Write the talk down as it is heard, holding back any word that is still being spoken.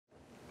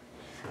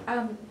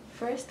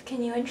First,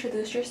 can you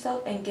introduce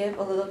yourself and give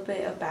a little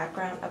bit of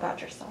background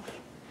about yourself?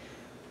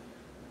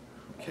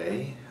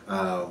 Okay,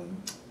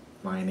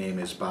 my name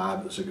is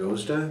Mabel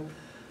Zagozda.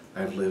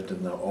 I've lived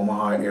in the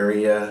Omaha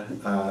area,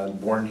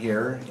 born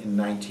here in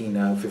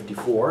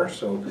 1954,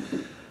 so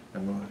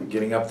I'm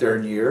getting up there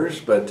in years,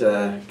 but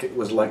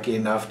was lucky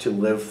enough to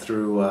live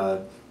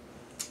through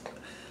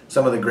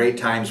some of the great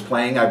times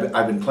playing.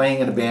 I've been playing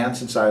in a band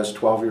since I was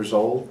 12 years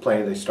old.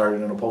 I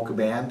started in a polka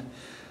band,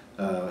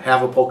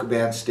 have a polka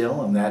band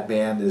still, and that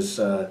band is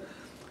the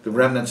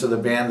remnants of the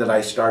band that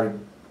I started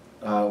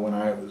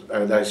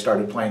that I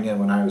started playing in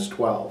when I was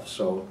 12.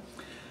 So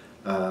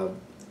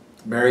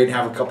married,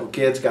 have a couple of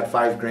kids, got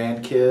 5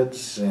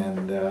 grandkids,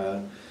 and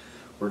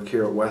work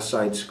here at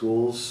Westside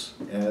Schools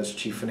as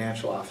Chief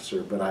Financial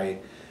Officer. But I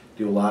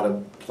do a lot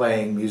of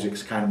playing.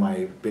 Music's kind of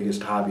my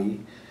biggest hobby.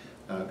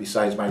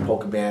 Besides my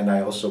polka band,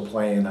 I also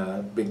play in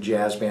a big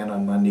jazz band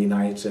on Monday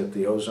nights at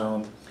the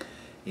Ozone,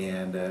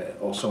 and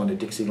also in a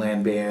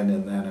Dixieland band,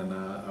 and then in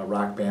a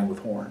rock band with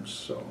horns.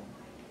 So.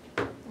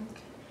 Okay.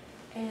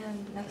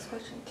 And next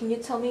question, can you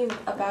tell me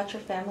about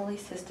your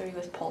family's history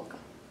with polka?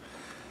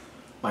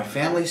 My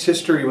family's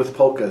history with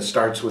polka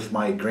starts with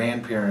my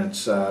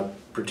grandparents,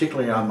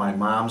 particularly on my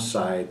mom's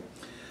side.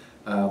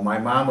 My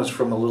mom was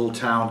from a little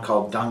town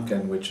called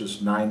Duncan, which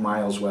is 9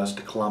 miles west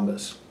of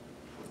Columbus.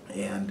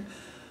 And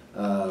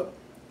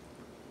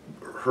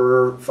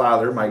her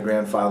father, my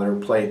grandfather,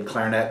 played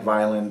clarinet,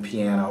 violin,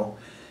 piano,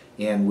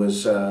 and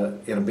was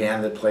in a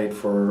band that played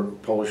for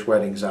Polish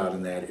weddings out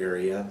in that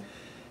area.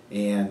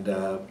 And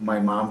my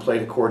mom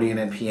played accordion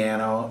and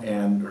piano,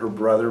 and her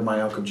brother,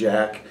 my Uncle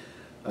Jack,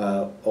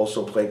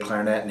 also played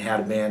clarinet and had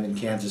a band in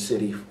Kansas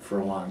City for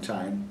a long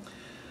time.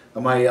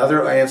 My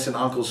other aunts and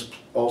uncles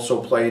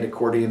also played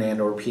accordion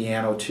and or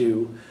piano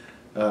too.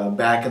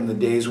 Back in the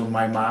days when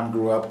my mom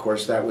grew up, of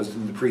course that was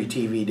in the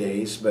pre-TV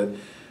days, but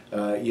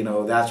you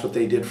know, that's what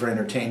they did for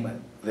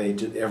entertainment.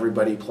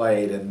 Everybody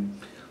played, and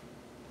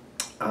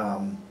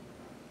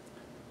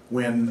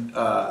when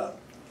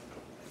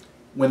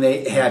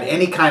they had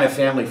any kind of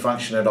family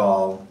function at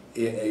all,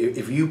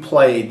 if you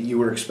played, you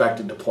were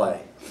expected to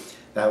play.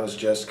 That was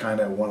just kind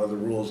of one of the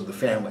rules of the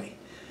family.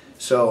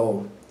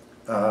 So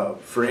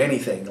for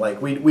anything,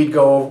 like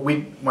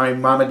my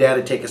mom and dad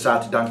would take us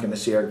out to Duncan to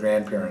see our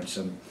grandparents,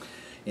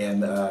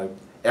 and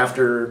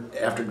after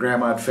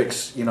Grandma would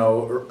fix, you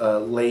know,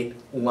 late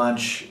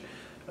lunch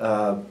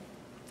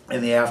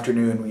in the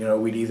afternoon, you know,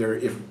 we'd either,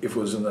 if it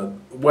was in the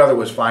weather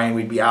was fine,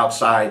 we'd be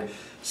outside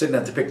sitting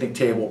at the picnic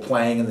table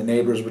playing, and the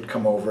neighbors would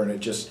come over, and it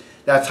just,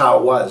 that's how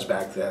it was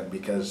back then,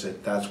 because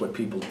that's what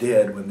people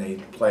did when they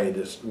played,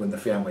 when the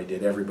family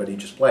did. Everybody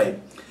just played.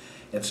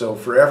 And so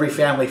for every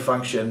family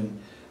function,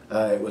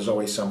 it was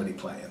always somebody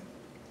playing.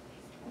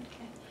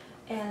 Okay.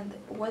 And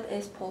what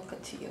is polka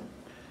to you?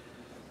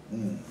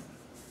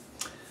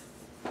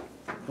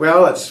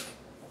 Well, it's,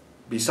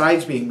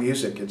 besides being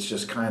music, it's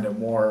just kind of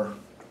more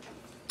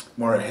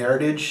a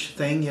heritage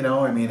thing, you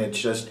know. I mean, it's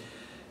just,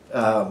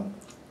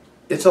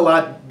 it's a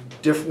lot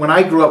different. When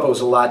I grew up, it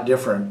was a lot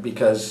different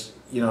because,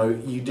 you know,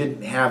 you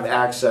didn't have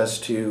access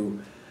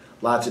to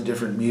lots of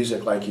different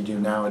music like you do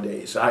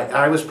nowadays.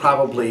 I was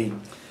probably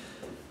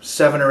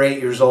 7 or 8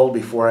 years old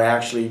before I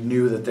actually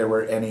knew that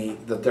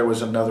there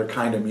was another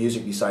kind of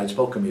music besides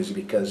polka music,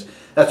 because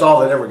that's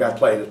all that ever got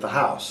played at the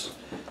house,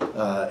 you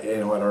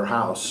know, at our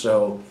house.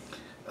 So,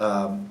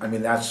 I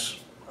mean, that's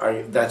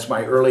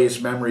my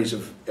earliest memories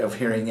of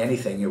hearing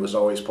anything. It was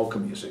always polka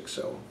music.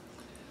 So.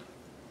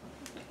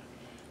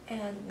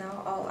 And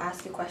now I'll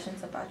ask you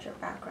questions about your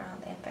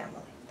background and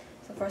family.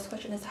 So first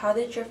question is, how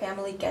did your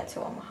family get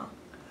to Omaha?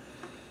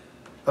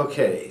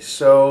 Okay,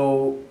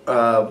 so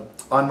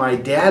on my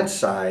dad's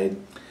side,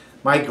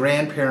 my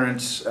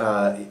grandparents,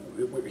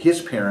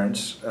 his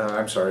parents,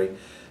 I'm sorry,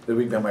 that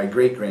would be my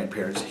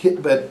great-grandparents,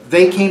 but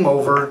they came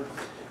over,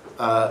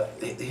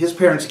 his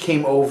parents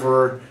came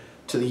over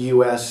to the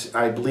U.S.,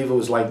 I believe it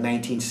was like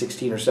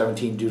 1916 or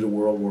 17 due to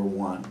World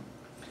War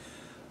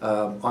I.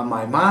 On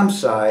my mom's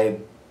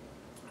side,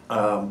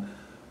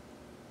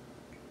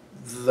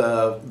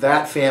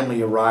 that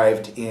family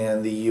arrived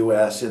in the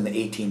U.S. in the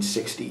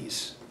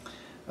 1860s.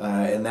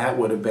 And that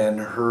would have been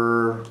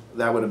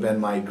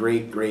my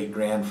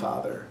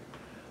great-great-grandfather.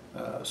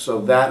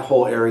 So that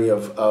whole area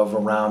of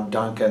around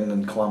Duncan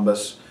and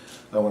Columbus,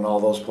 when all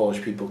those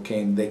Polish people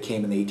came, they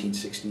came in the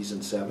 1860s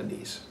and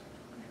 70s.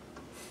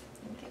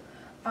 Thank you.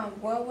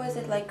 What was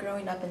it like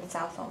growing up in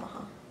South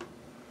Omaha?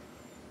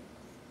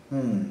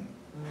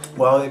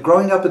 Well,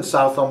 growing up in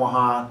South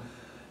Omaha,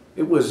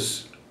 it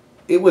was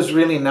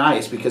really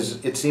nice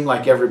because it seemed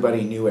like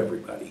everybody knew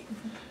everybody.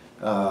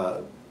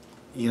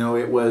 You know,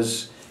 it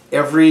was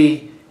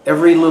every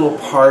little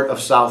part of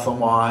South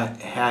Omaha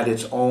had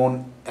its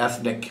own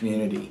ethnic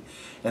community,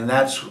 and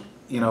that's,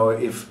 you know,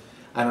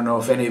 I don't know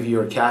if any of you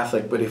are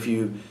Catholic, but if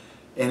you,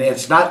 and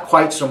it's not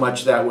quite so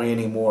much that way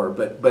anymore,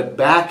 but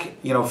back,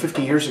 you know,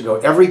 50 years ago,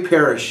 every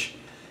parish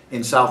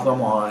in South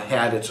Omaha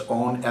had its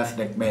own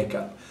ethnic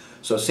makeup.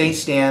 So St.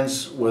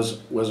 Stan's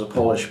was a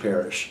Polish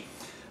parish.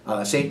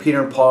 St.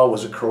 Peter and Paul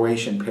was a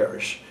Croatian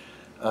parish.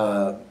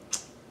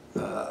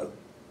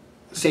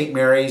 St.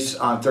 Mary's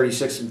on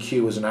 36th and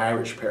Q was an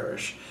Irish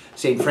parish.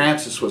 St.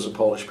 Francis was a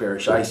Polish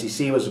parish.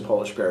 ICC was a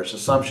Polish parish.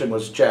 Assumption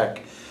was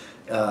Czech.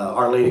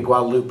 Our Lady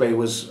Guadalupe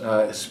was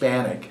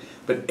Hispanic.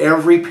 But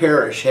every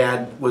parish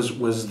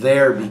was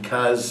there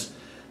because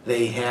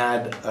they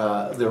had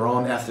their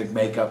own ethnic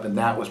makeup, and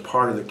that was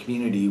part of the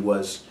community,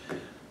 was,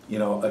 you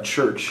know, a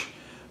church.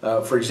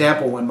 For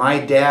example, when my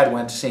dad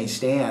went to St.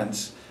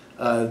 Stan's,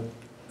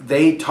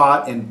 they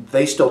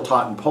still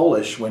taught in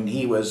Polish when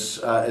he was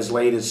as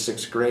late as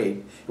 6th grade.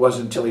 It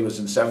wasn't until he was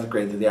in 7th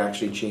grade that they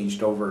actually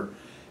changed over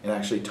and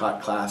actually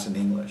taught class in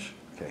English.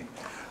 Okay.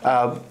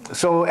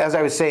 So as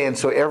I was saying,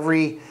 so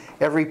every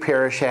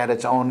parish had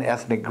its own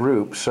ethnic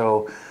group.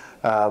 So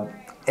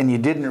and you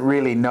didn't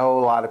really know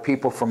a lot of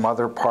people from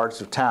other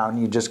parts of town.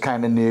 You just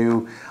kind of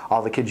knew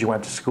all the kids you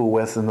went to school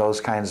with and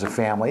those kinds of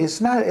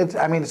families.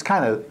 I mean, it's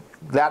kind of,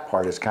 that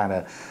part is kind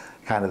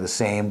of the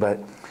same, but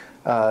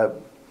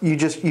you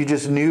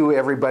just knew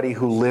everybody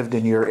who lived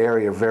in your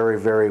area very,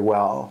 very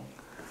well.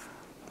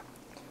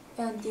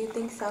 And do you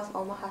think South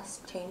Omaha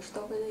has changed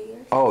over the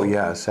years? Oh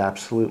yes,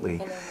 absolutely.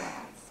 And in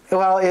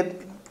what else? Well,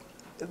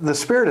 the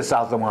spirit of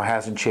South Omaha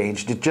hasn't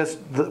changed. It just,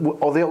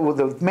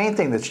 the main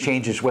thing that's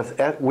changed is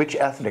which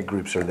ethnic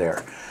groups are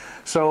there.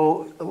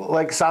 So,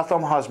 like, South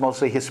Omaha is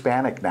mostly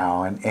Hispanic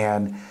now,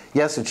 and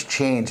yes, it's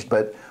changed,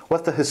 but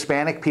what the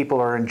Hispanic people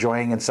are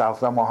enjoying in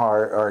South Omaha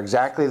are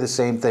exactly the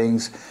same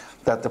things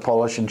that the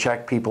Polish and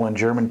Czech people and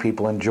German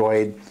people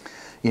enjoyed,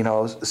 you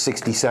know,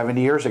 60, 70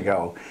 years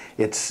ago.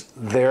 It's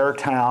their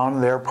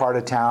town, their part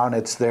of town.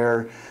 It's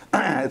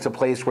it's a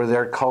place where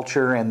their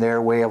culture and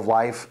their way of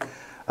life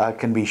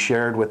can be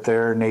shared with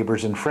their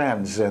neighbors and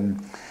friends.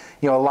 And,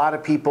 you know, a lot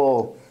of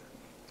people,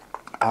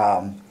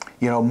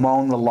 you know,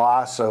 moan the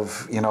loss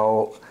of, you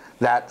know,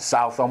 that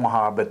South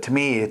Omaha, but to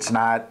me, it's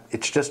not.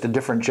 It's just a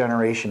different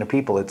generation of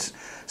people. It's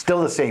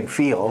still the same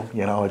feel,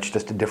 you know, it's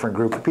just a different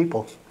group of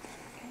people.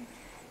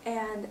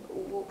 And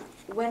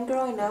when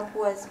growing up,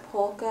 was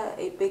polka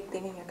a big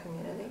thing in your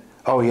community?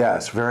 Oh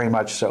yes, very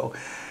much so.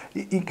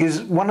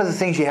 Because one of the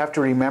things you have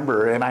to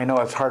remember, and I know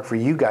it's hard for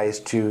you guys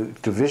to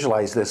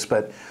visualize this,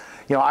 but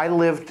you know, I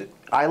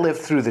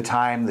lived through the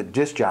time that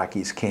disc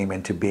jockeys came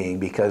into being,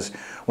 because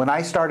when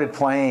I started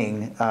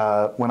playing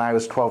when I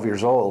was 12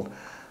 years old,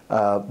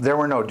 there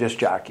were no disc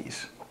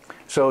jockeys.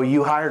 So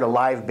you hired a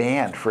live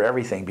band for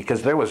everything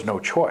because there was no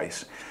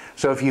choice.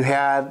 So if you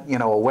had, you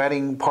know, a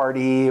wedding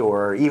party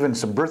or even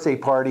some birthday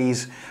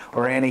parties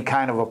or any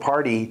kind of a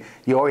party,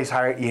 you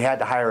had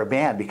to hire a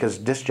band because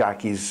disc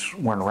jockeys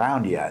weren't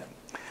around yet.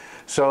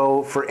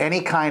 So for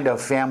any kind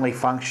of family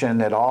function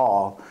at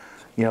all,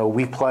 you know,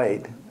 we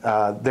played.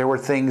 There were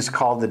things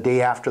called the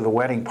day after the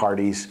wedding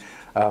parties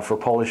for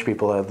Polish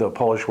people. The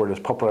Polish word is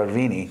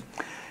poprawiny,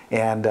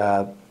 and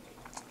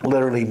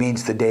literally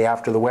means the day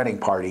after the wedding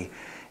party.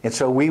 And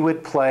so we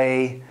would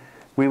play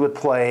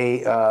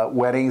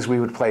weddings, we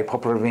would play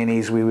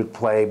poprawinis, we would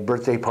play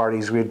birthday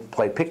parties, we would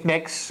play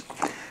picnics.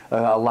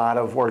 A lot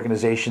of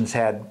organizations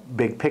had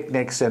big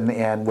picnics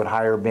and would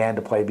hire a band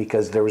to play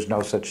because there was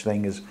no such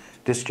thing as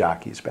disc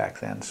jockeys back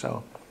then.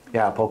 So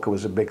yeah, polka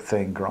was a big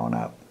thing growing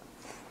up.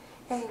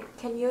 And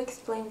can you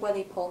explain what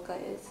a polka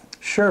is?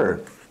 Sure.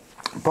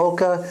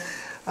 Polka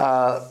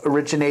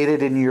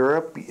originated in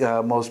Europe.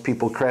 Most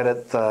people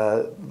credit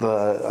the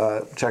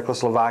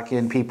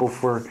Czechoslovakian people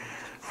for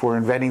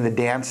inventing the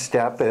dance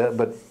step,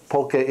 but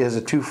polka is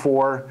a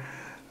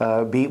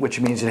 2/4 beat,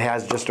 which means it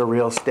has just a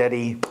real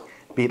steady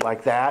beat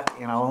like that,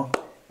 you know.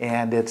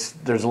 And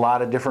there's a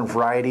lot of different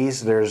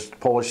varieties. There's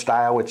Polish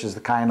style, which is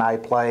the kind I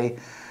play.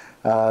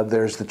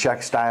 There's the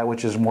Czech style,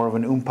 which is more of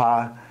an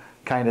oompa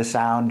kind of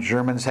sound.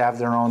 Germans have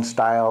their own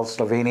style.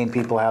 Slovenian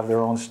people have their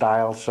own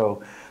style.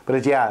 So, but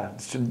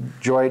it's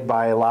enjoyed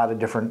by a lot of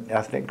different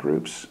ethnic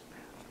groups.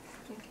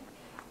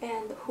 Okay.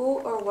 And who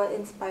or what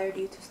inspired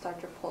you to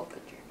start your polka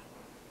journey?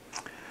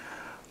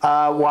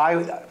 Well,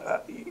 I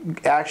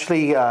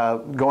actually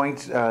going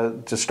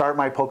to start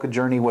my polka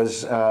journey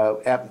was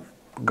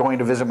going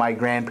to visit my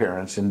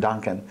grandparents in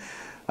Duncan.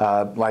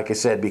 Like I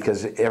said,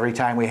 because every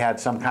time we had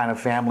some kind of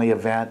family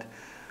event,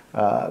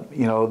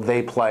 you know,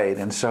 they played.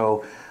 And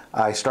so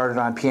I started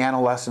on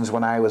piano lessons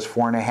when I was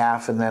 4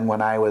 1/2, and then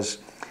when I was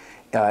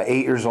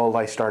 8 years old,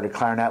 I started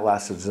clarinet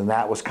lessons, and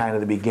that was kind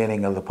of the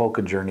beginning of the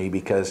polka journey,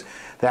 because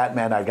that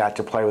meant I got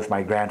to play with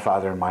my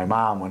grandfather and my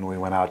mom when we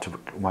went out to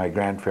my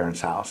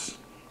grandparents' house.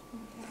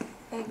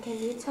 And can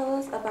you tell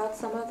us about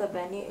some of the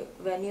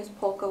venues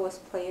polka was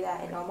played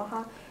at in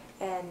Omaha,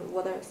 and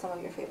what are some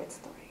of your favorite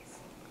stories?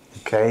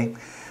 Okay,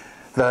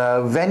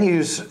 the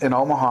venues in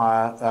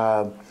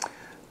Omaha,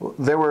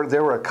 there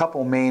were a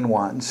couple main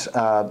ones.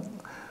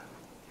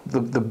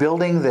 The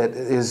building that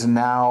is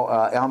now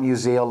El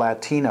Museo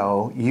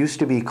Latino used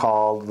to be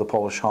called the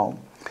Polish Home,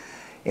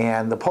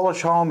 and the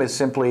Polish Home is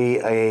simply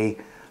a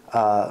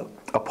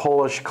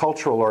Polish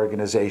cultural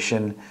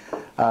organization,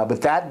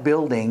 but that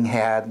building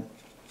had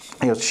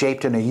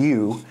shaped in a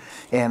U,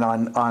 and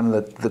on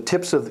the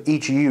tips of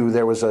each U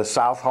there was a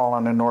south hall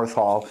and a north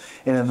hall,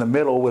 and in the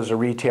middle was a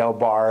retail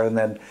bar, and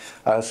then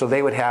so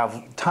they would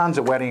have tons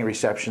of wedding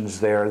receptions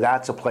there.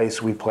 That's a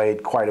place we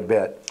played quite a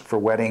bit for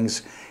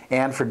weddings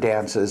and for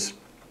dances.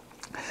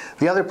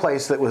 The other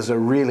place that was a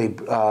really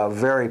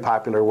very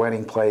popular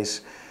wedding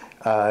place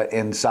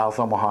in South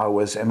Omaha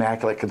was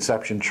Immaculate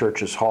Conception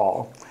Church's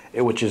Hall,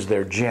 which is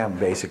their gym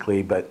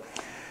basically, but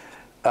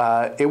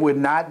it would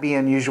not be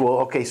unusual.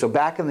 Okay, so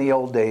back in the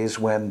old days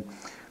when,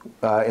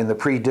 in the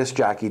pre-disc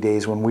jockey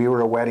days when we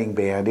were a wedding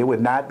band, it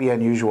would not be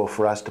unusual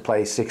for us to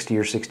play 60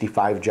 or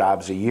 65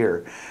 jobs a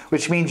year,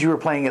 which means you were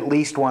playing at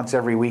least once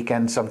every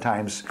weekend,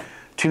 sometimes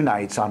 2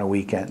 nights on a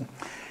weekend.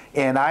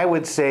 And I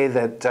would say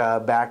that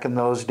back in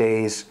those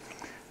days,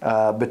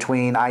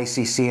 between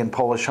ICC and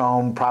Polish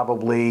Home,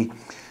 probably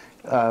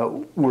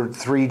were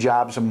 3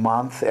 jobs a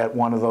month at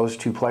one of those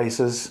 2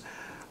 places.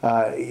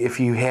 If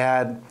you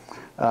had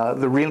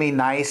the really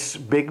nice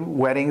big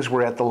weddings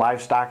were at the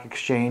Livestock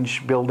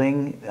Exchange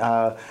building.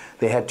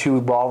 They had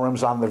 2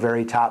 ballrooms on the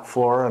very top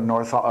floor,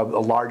 a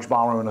large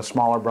ballroom and a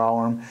smaller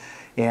ballroom,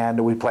 and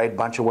we played a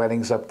bunch of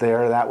weddings up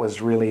there. That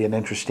was really an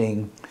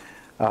interesting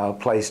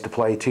place to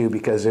play too,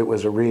 because it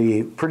was a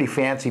really pretty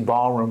fancy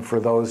ballroom for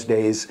those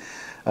days,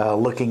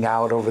 looking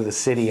out over the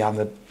city on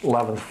the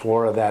 11th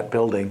floor of that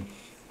building.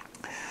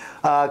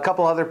 A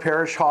couple other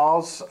parish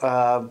halls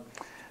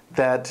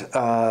that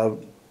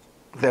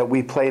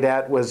we played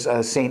at was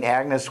St.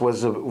 Agnes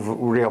was a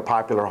real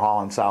popular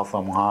hall in South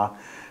Omaha.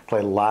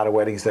 Played a lot of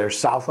weddings there.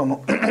 South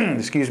Omaha,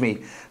 excuse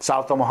me,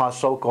 South Omaha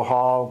Sokol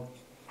Hall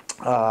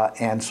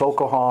and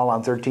Sokol Hall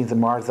on 13th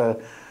and Martha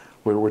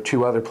were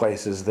 2 other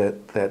places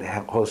that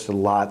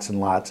hosted lots and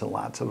lots and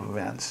lots of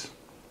events.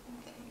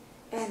 Okay.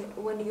 And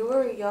when you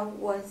were young,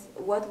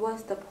 what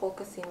was the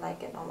polka scene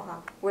like in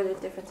Omaha? Were there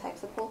different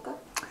types of polka?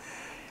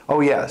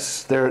 Oh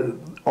yes,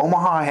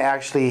 Omaha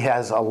actually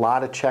has a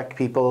lot of Czech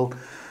people.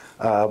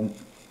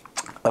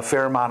 A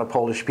fair amount of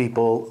Polish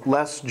people,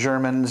 less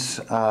Germans,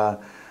 and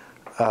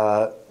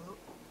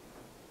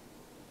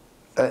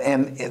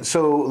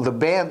so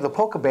the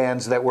polka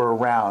bands that were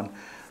around,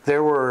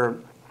 there were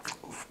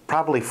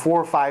probably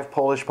 4 or 5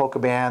 Polish polka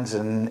bands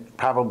and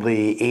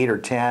probably 8 or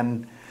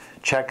 10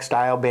 Czech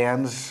style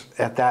bands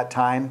at that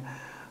time.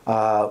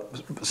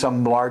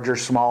 Some larger,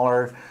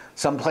 smaller.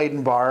 Some played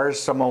in bars.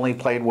 Some only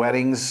played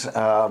weddings.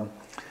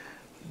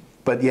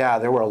 But yeah,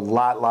 there were a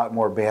lot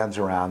more bands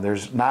around.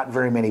 There's not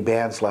very many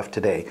bands left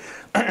today.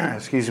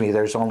 Excuse me.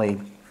 There's only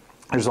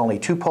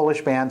 2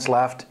 Polish bands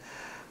left.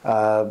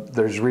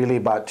 There's really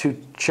about 2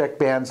 Czech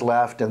bands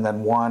left, and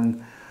then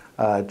 1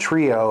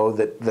 trio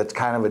that's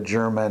kind of a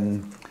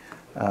German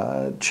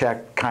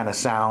Czech kind of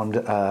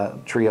sound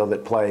trio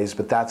that plays.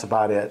 But that's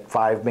about it.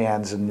 5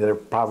 bands, and they're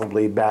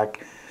probably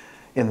back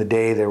in the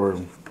day. There were,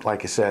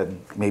 like I said,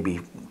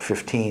 maybe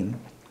 15.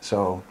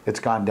 So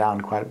it's gone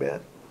down quite a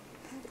bit.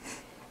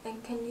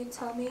 Can you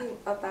tell me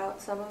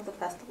about some of the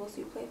festivals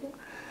you played in?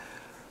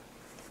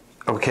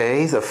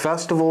 Okay, the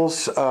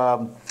festivals.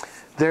 For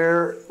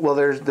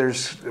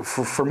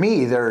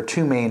me, there are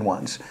 2 main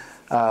ones.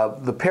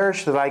 The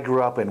parish that I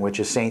grew up in, which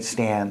is St.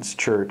 Stan's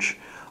Church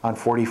on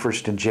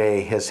 41st and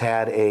J, has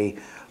had a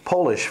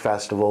Polish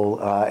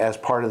festival as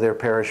part of their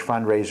parish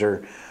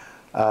fundraiser.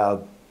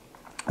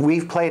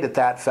 We've played at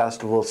that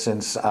festival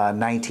since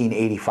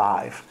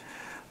 1985.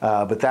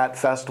 But that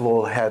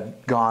festival had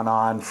gone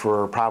on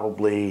for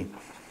probably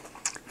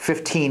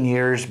 15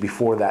 years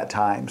before that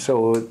time.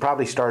 So it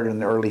probably started in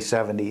the early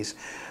 70s.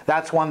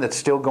 That's one that's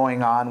still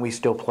going on. We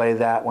still play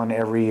that one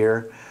every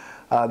year.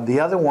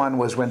 The other one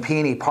was when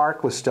Peony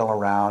Park was still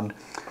around.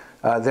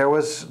 There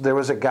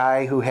was a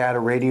guy who had a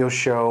radio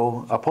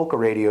show, a polka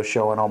radio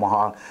show in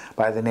Omaha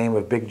by the name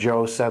of Big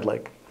Joe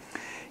Sedlick.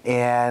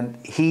 And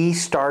he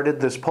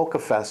started this polka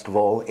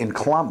festival in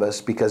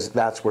Columbus because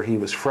that's where he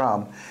was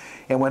from.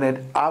 And when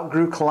it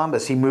outgrew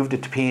Columbus, he moved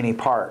it to Peony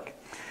Park.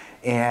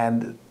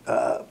 And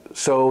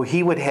so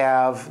he would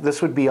have,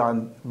 this would be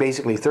on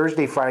basically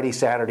Thursday, Friday,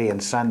 Saturday,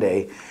 and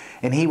Sunday.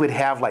 And he would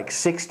have like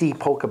 60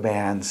 polka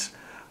bands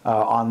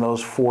on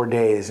those 4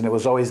 days. And it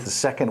was always the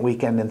second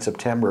weekend in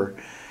September.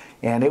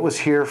 And it was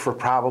here for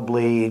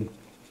probably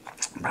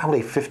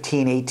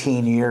 15,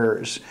 18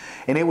 years.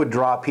 And it would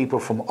draw people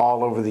from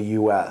all over the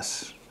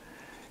U.S.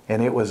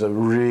 And it was a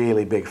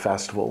really big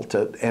festival.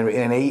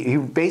 And he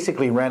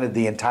basically rented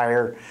the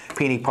entire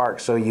Peony Park.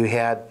 So you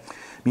had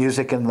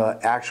music in the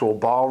actual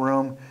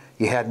ballroom,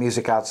 you had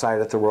music outside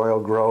at the Royal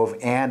Grove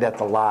and at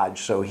the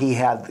Lodge. So he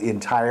had the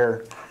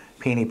entire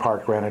Peony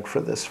Park rented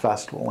for this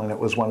festival, and it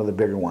was one of the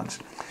bigger ones.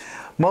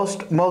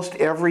 Most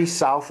every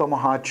South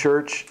Omaha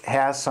church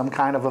has some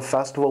kind of a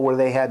festival where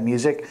they had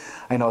music.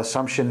 I know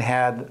Assumption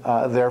had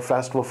their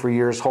festival for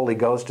years. Holy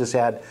Ghost has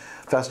had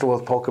festival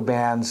with polka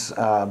bands.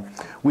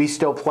 We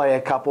still play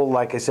a couple,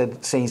 like I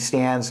said, St.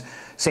 Stan's.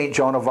 St.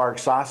 Joan of Arc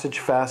Sausage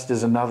Fest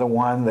is another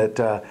one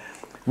that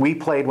we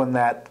played when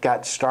that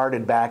got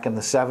started back in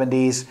the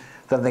 70s.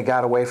 Then they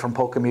got away from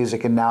polka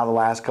music, and now the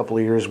last couple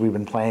of years we've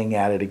been playing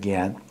at it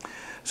again.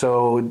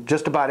 So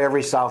just about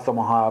every South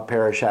Omaha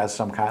parish has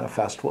some kind of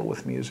festival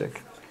with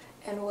music.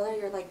 And what are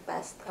your like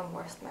best and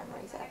worst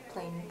memories at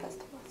playing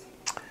festivals?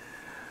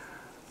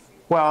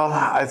 Well,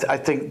 I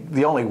think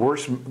the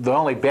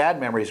only bad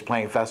memories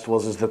playing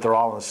festivals is that they're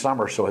all in the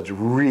summer, so it's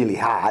really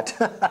hot.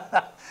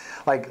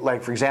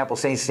 like for example,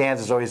 St. Stan's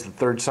is always the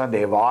third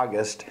Sunday of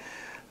August.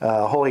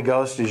 Holy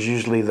Ghost is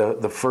usually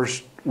the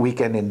first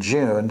weekend in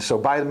June. So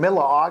by the middle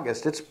of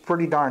August, it's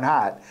pretty darn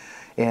hot.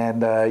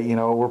 And you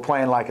know, we're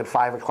playing like at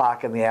 5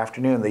 o'clock in the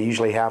afternoon. They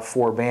usually have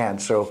 4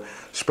 bands, so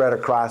spread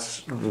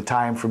across the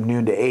time from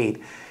noon to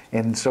 8.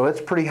 And so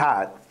it's pretty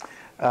hot.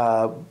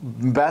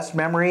 Best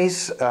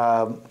memories,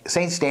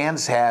 St.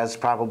 Stan's has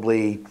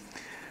probably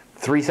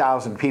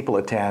 3,000 people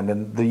attend,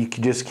 and you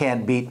just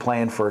can't beat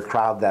playing for a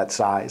crowd that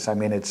size. I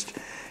mean, it's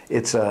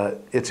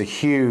a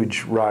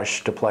huge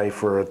rush to play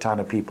for a ton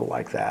of people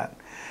like that.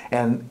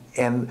 And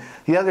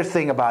the other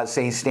thing about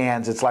St.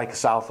 Stan's, it's like a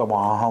South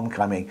Omaha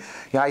homecoming.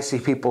 You know, I see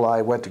people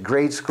I went to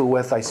grade school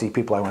with, I see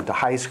people I went to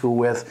high school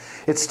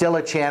with. It's still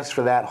a chance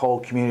for that whole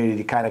community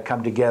to kind of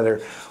come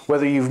together.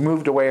 Whether you've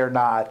moved away or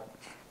not,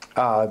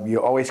 you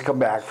always come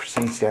back for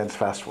St. Stan's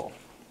Festival.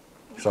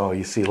 So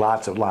you see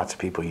lots of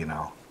people you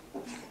know.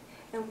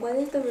 And what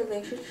is the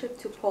relationship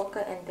to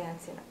polka and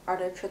dancing? Are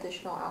there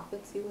traditional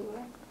outfits you would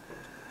wear?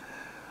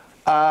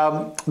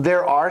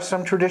 There are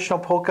some traditional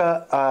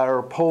polka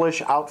or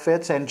Polish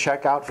outfits and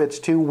Czech outfits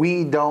too.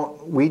 We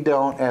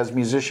don't as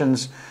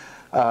musicians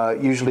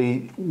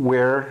usually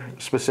wear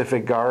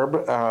specific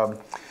garb.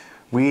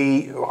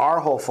 Our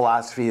whole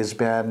philosophy has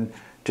been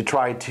to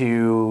try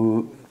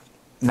to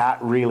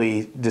not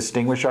really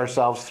distinguish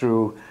ourselves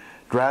through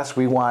dress.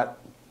 We want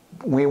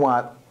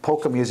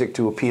polka music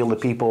to appeal to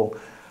people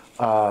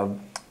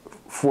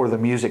for the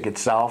music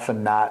itself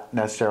and not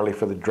necessarily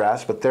for the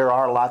dress. But there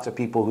are lots of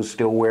people who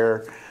still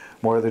wear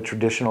more of the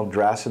traditional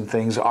dress and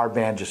things. Our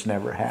band just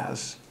never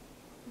has.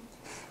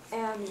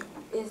 And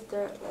is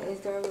there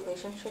a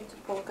relationship to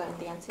polka and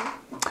dancing?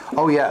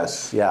 Oh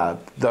yes, yeah.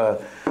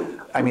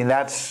 I mean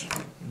that's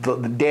the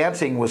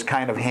dancing was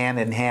kind of hand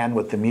in hand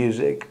with the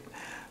music.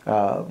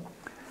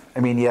 I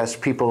mean, yes,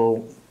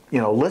 people, you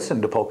know,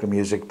 listen to polka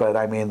music, but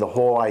I mean, the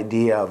whole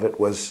idea of it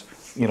was,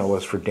 you know,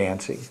 was for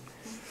dancing.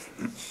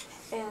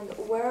 And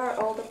where are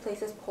all the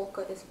places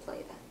polka is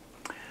played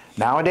at?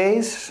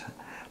 Nowadays,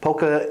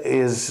 polka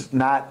is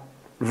not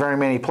very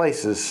many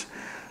places.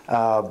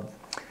 Like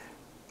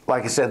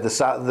I said,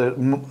 a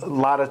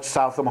lot of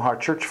South Omaha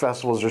church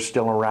festivals are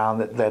still around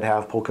that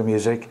have polka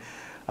music.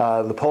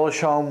 The Polish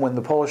Home, when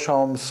the Polish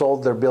Home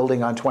sold their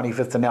building on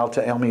 25th and L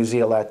to El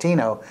Museo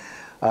Latino,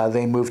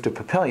 they moved to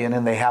Papillion,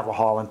 and they have a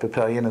hall in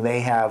Papillion, and they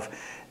have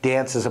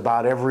dances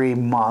about every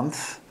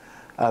month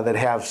that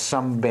have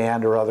some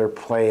band or other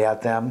play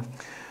at them.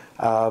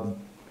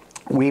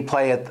 We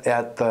play at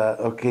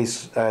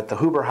the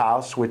Huber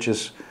House, which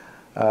is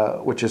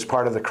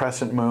part of the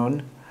Crescent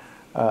Moon.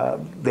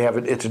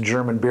 It's a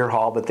German beer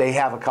hall, but they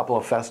have a couple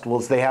of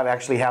festivals. They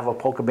actually have a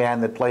polka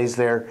band that plays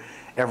there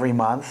every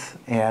month,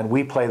 and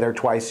we play there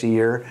twice a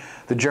year.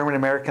 The German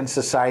American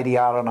Society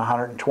out on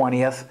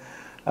 120th.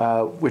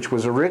 Which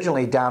was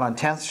originally down on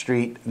 10th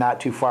Street,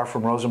 not too far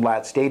from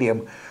Rosenblatt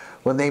Stadium.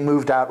 When they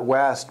moved out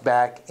west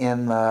back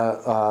in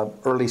the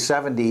early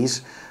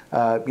 70s,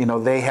 you know,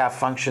 they have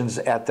functions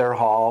at their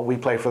hall. We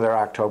play for their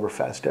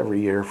Oktoberfest every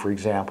year, for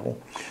example.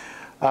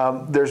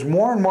 There's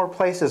more and more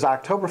places.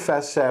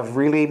 Oktoberfests have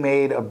really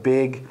made a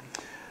big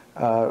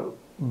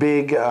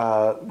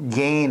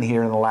gain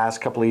here in the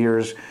last couple of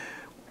years.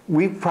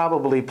 We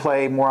probably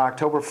play more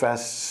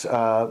Oktoberfests,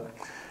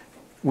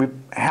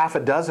 half a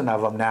dozen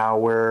of them now,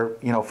 where,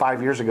 you know,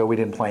 5 years ago we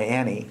didn't play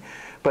any.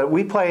 But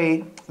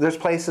there's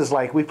places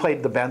like, we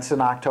played the Benson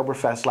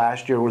Oktoberfest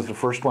last year, was the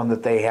first one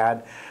that they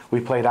had.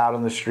 We played out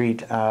on the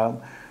street,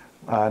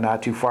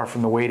 not too far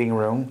from the waiting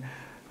room.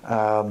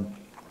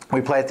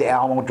 We play at the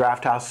Alamo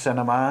Drafthouse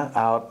Cinema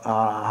out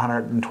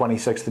on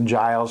 126th and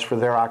Giles for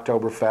their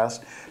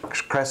Oktoberfest.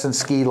 Crescent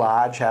Ski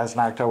Lodge has an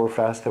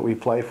Oktoberfest that we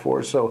play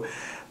for. So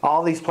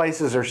all these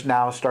places are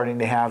now starting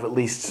to have at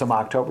least some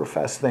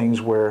Oktoberfest things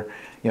where,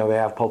 you know, they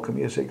have polka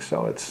music.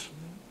 So it's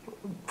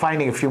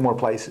finding a few more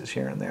places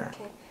here and there.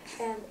 Okay.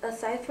 And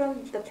aside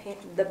from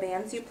the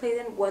bands you played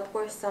in, what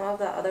were some of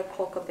the other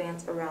polka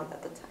bands around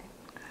at the time?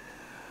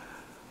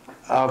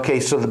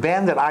 Okay, so the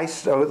band that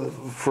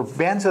for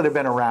bands that have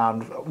been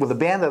around, well, the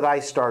band that I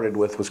started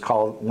with was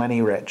called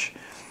Lenny Rich.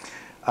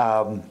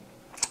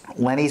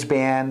 Lenny's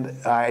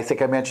band, I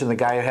think I mentioned the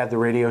guy who had the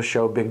radio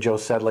show, Big Joe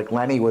Sedlick.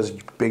 Lenny was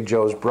Big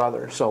Joe's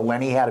brother. So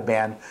Lenny had a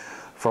band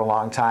for a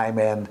long time,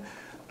 and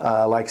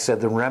like I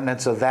said, the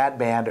remnants of that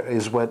band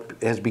is what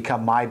has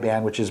become my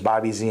band, which is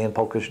Bobby Z and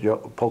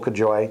Polka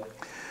Joy.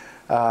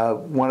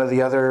 One of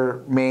the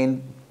other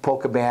main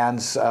polka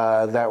bands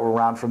that were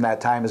around from that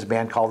time is a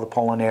band called the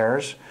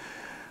Polonaires.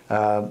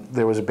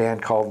 There was a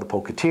band called the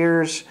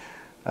Polkateers.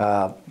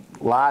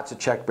 Lots of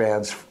Czech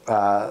bands.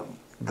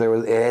 There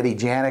was Eddie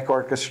Janik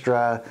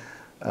Orchestra,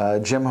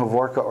 Jim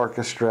Hovorka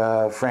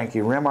Orchestra,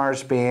 Frankie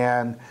Rimar's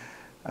band.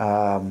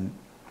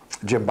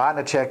 Jim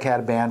Botnicek had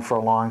a band for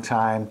a long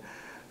time.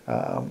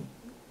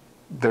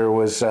 There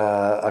was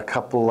a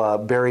couple,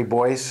 Barry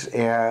Boyce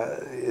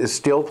is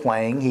still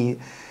playing.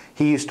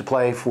 He used to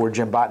play for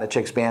Jim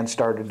Botnichek's band,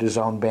 started his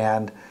own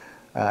band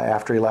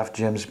after he left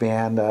Jim's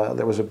band.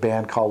 There was a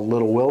band called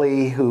Little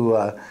Willie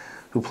who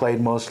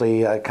played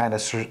mostly kind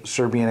of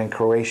Serbian and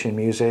Croatian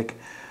music.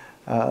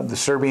 The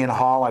Serbian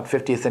Hall at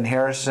 50th and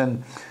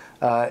Harrison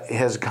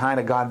has kind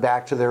of gone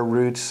back to their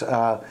roots.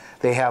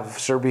 They have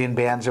Serbian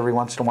bands every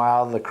once in a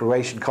while. The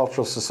Croatian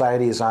Cultural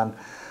Society is on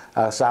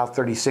South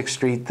 36th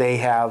Street. They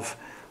have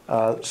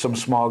some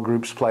small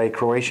groups play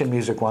Croatian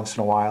music once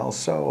in a while.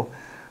 So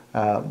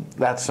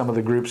that's some of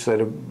the groups that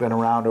have been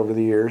around over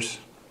the years.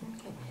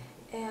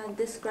 Okay. And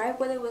describe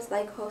what it was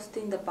like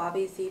hosting the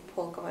Bobby Z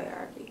Polka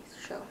Variety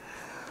show.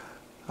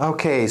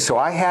 Okay, so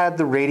I had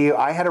a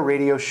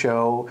radio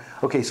show.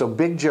 Okay, so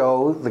Big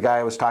Joe, the guy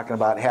I was talking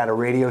about, had a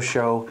radio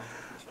show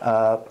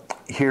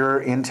here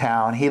in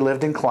town. He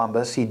lived in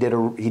Columbus. He did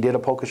a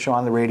polka show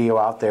on the radio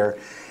out there.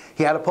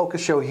 He had a polka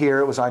show here.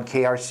 It was on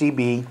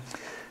KRCB,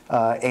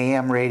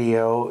 AM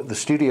radio. The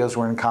studios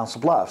were in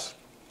Council Bluffs.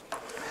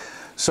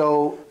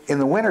 So in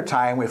the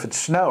wintertime, if it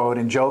snowed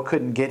and Joe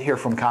couldn't get here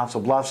from Council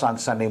Bluffs on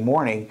Sunday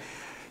morning,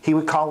 he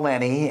would call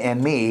Lenny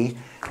and me,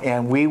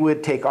 and we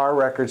would take our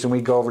records and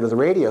we'd go over to the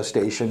radio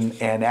station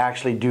and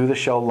actually do the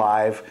show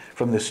live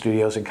from the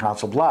studios in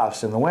Council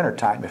Bluffs in the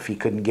wintertime if he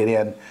couldn't get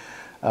in,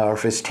 or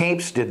if his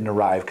tapes didn't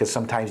arrive, because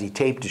sometimes he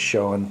taped his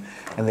show and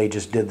they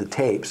just did the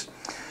tapes.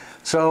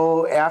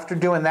 So after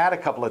doing that a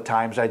couple of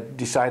times, I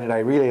decided I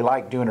really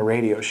liked doing a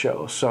radio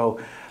show. So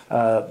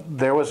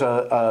there was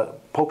a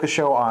polka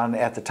show on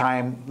at the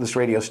time. This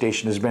radio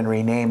station has been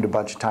renamed a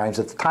bunch of times.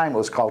 At the time it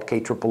was called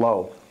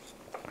KOOO.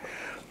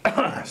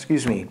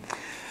 Excuse me.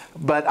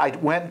 But I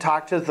went and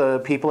talked to the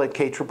people at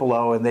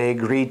KOOO, and they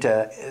agreed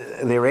to,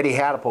 they already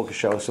had a polka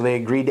show, so they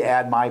agreed to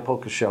add my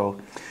polka show.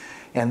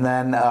 And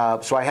then,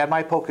 so I had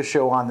my polka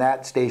show on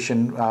that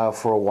station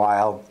for a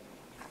while.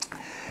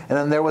 And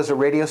then there was a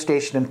radio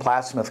station in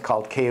Plattsmouth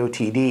called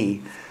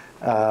KOTD,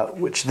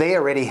 which they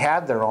already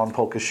had their own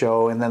polka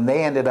show, and then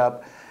they ended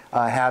up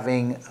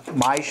having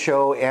my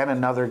show and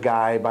another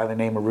guy by the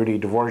name of Rudy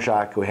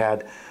Dvorak, who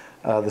had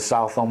the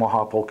South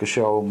Omaha Polka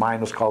Show.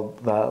 Mine was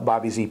called the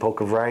Bobby Z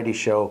Polka Variety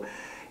Show.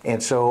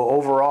 And so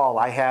overall,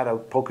 I had a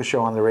polka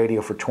show on the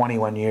radio for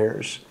 21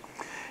 years.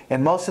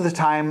 And most of the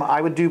time, I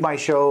would do my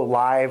show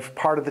live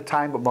part of the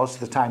time, but most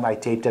of the time I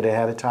taped it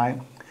ahead of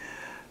time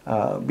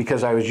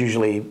because I was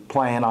usually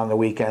playing on the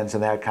weekends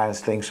and that kind of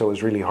thing, so it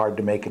was really hard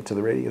to make it to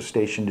the radio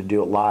station to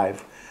do it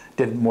live.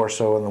 Did it more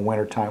so in the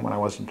wintertime when I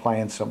wasn't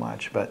playing so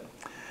much.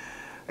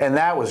 And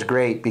that was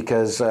great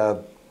because,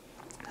 you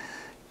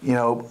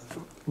know,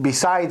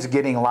 besides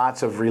getting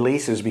lots of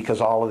releases,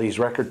 because all of these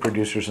record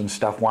producers and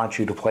stuff want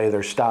you to play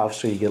their stuff,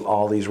 so you get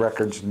all these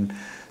records and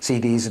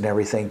CDs and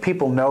everything.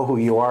 People know who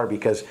you are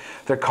because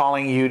they're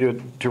calling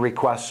you to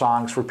request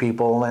songs for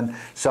people and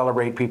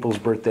celebrate people's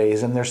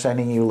birthdays, and they're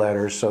sending you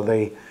letters, so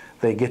they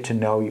get to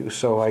know you.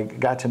 So I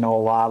got to know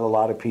a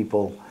lot of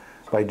people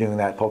by doing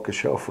that polka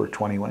show for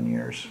 21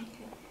 years.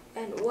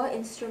 Okay. And what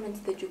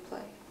instruments did you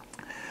play?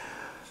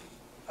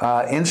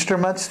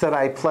 Instruments that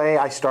I play,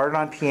 I started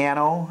on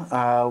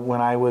piano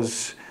when I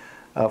was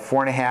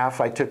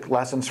 4.5. I took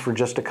lessons for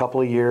just a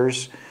couple of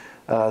years.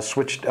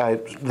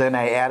 Then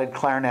I added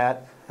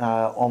clarinet,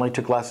 only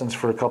took lessons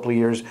for a couple of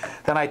years.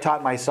 Then I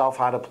taught myself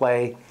how to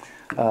play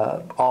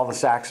all the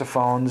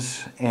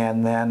saxophones,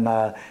 and then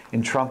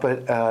in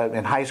trumpet,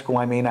 in high school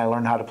I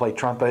learned how to play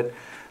trumpet,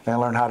 then I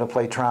learned how to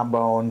play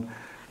trombone,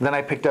 then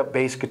I picked up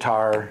bass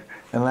guitar,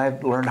 and then I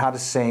learned how to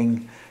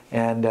sing,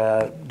 and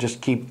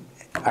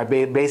I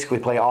basically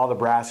play all the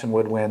brass and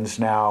woodwinds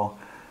now,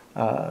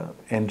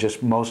 and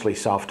just mostly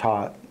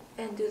self-taught.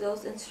 And do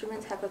those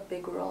instruments have a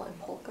big role in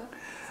polka?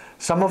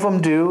 Some of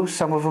them do,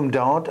 some of them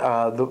don't.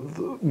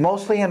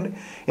 Mostly in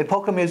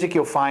polka music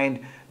you'll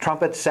find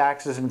trumpets,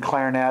 saxes, and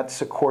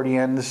clarinets,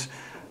 accordions,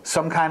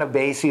 some kind of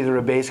bass, either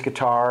a bass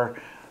guitar,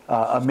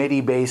 a MIDI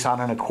bass on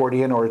an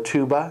accordion or a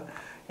tuba,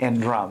 and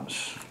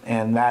drums.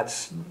 And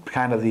that's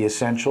kind of the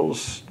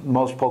essentials.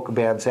 Most polka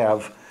bands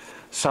have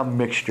some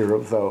mixture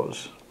of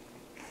those.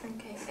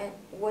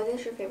 What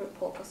is your favorite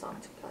polka song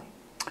to play?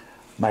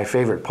 My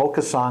favorite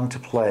polka song to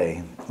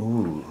play?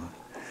 Ooh,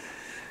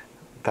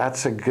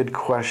 that's a good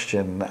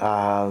question.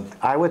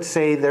 I would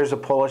say there's a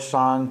Polish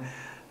song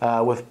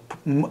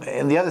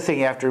and the other thing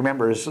you have to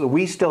remember is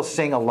we still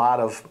sing a lot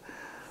of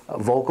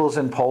vocals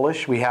in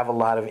Polish. We have a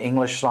lot of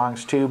English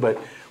songs too, but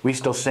we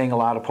still sing a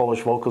lot of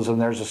Polish vocals,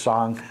 and there's a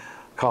song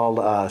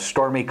called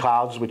Stormy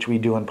Clouds, which we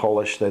do in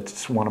Polish.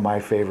 That's one of my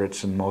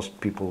favorites, and most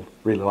people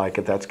really like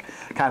it. That's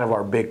kind of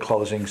our big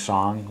closing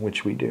song,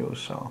 which we do.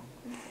 So.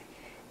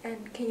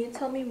 And can you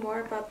tell me more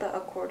about the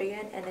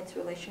accordion and its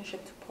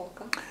relationship to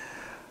polka?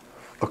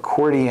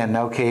 Accordion,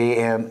 okay,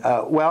 and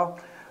well,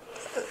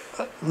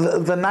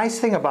 the nice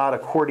thing about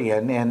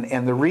accordion,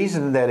 and the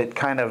reason that it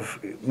kind of,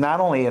 not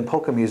only in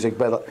polka music,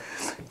 but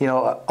you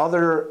know,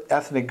 other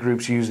ethnic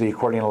groups use the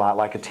accordion a lot,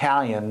 like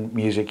Italian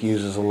music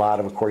uses a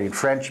lot of accordion,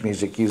 French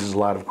music uses a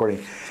lot of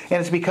accordion,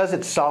 and it's because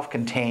it's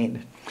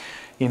self-contained.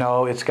 You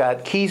know, it's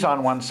got keys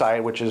on one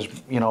side, which is,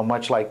 you know,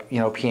 much like, you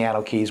know,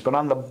 piano keys, but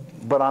on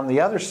the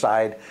other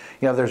side,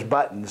 you know, there's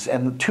buttons,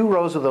 and 2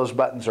 rows of those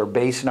buttons are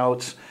bass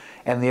notes,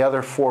 and the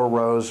other 4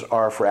 rows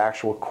are for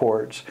actual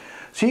chords.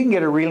 So you can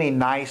get a really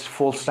nice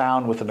full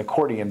sound with an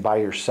accordion by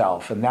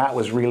yourself, and that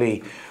was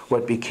really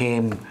what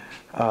became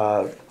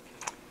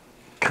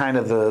kind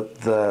of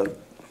the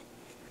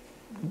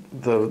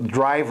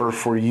driver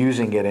for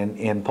using it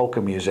in polka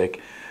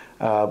music.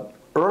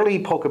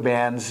 Early polka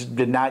bands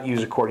did not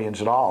use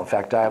accordions at all. In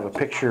fact, I have a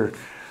picture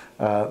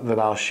that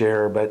I'll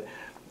share, but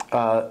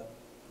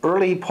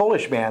early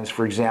Polish bands,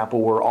 for example,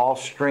 were all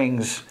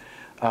strings,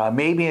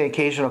 maybe an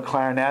occasional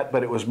clarinet,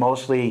 but it was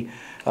mostly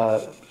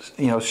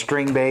you know,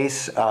 string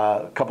bass,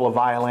 a couple of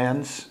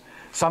violins,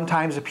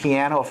 sometimes a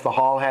piano. If the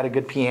hall had a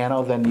good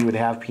piano, then you would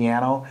have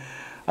piano.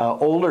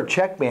 Older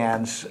Czech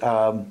bands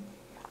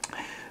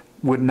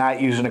would not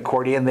use an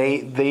accordion.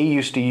 They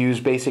used to use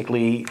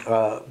basically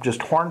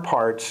just horn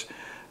parts,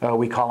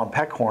 we call them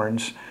peck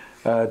horns,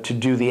 to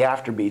do the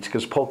afterbeats,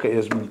 because polka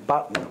is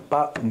bop,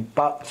 bop,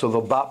 bop, so the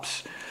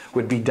bops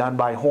would be done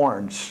by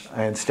horns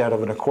instead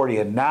of an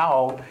accordion.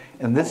 Now,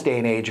 in this day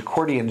and age,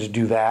 accordions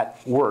do that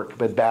work,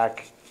 but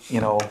back, you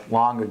know,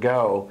 long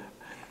ago,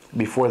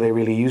 before they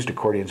really used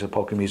accordions in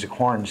polka music,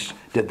 horns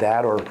did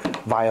that, or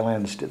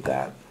violins did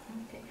that.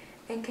 Okay.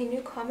 And can you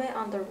comment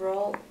on the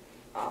role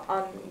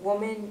on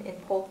women in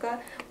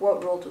polka?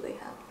 What role do they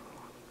have?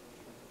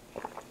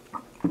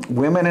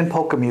 Women in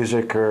polka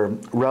music are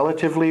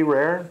relatively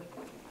rare.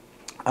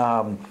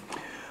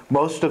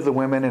 Most of the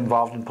women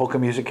involved in polka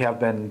music have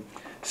been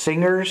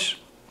singers,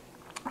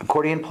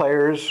 accordion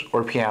players,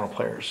 or piano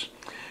players.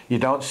 You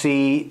don't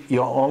see, you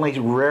only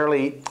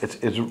rarely,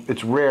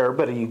 it's rare,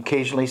 but you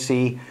occasionally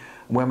see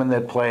women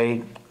that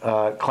play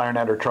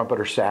clarinet or trumpet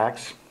or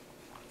sax.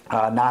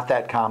 Not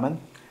that common.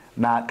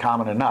 Not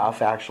common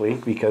enough, actually,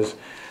 because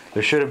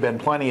there should have been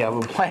plenty of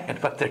them playing,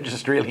 but there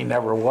just really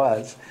never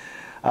was.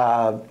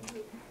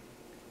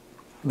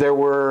 There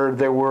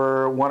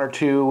were 1 or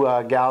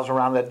 2 gals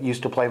around that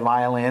used to play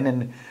violin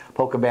in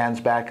polka bands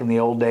back in the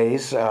old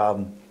days.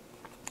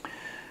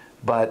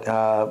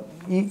 But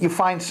you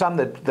find some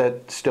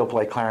that still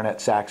play clarinet,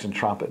 sax, and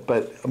trumpet.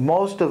 But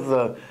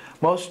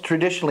most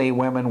traditionally,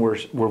 women were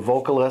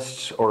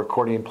vocalists or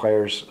accordion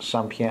players,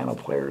 some piano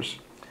players,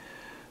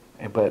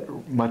 but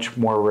much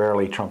more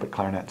rarely trumpet,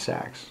 clarinet,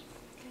 sax.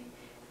 Okay.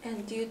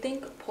 And do you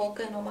think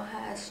polka in Omaha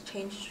has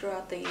changed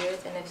throughout the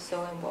years, and if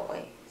so, in what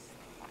ways?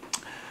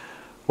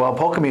 Well,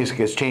 polka music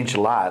has changed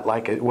a lot.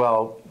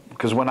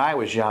 Because when I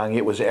was young,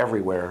 it was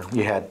everywhere.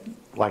 You had,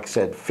 like I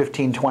said,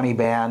 15, 20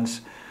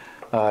 bands.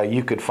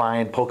 You could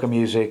find polka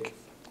music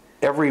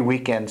every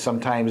weekend,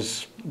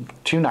 sometimes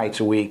 2 nights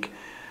a week,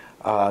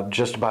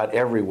 just about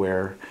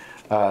everywhere.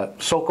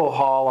 Sokol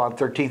Hall on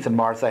 13th and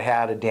Martha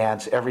had a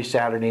dance every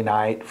Saturday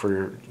night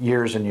for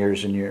years and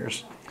years and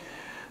years.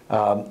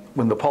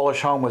 When the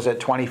Polish Home was at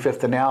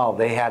 25th and L,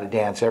 they had a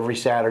dance every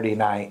Saturday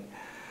night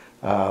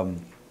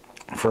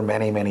for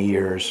many, many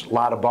years. A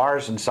lot of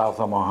bars in South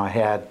Omaha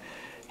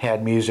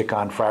had music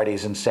on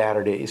Fridays and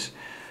Saturdays.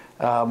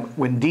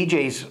 When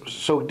DJs,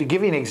 so to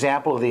give you an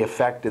example of the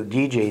effect that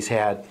DJs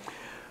had,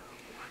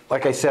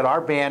 like I said,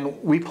 our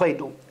band, we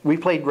played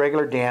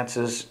regular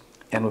dances,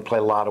 and we played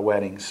a lot of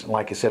weddings. And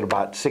like I said,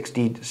 about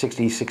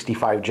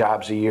 65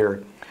 jobs a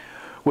year.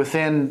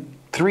 Within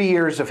 3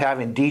 years of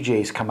having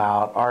DJs come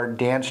out, our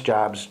dance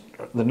jobs,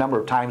 the number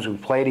of times we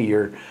played a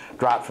year,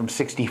 dropped from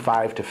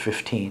 65 to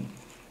 15.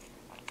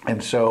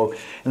 And so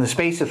in the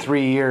space of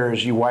 3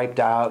 years, you wiped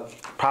out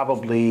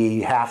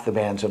probably half the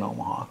bands in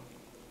Omaha.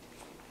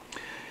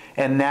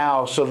 And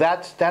now, so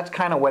that's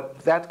kind of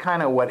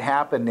what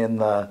happened in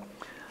the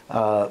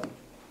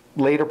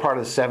later part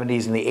of the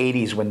 70s and the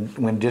 80s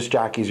when disc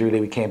jockeys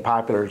really became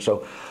popular.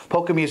 So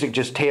polka music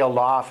just tailed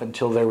off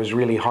until there was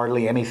really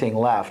hardly anything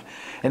left.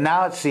 And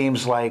now it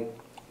seems like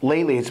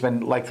lately, it's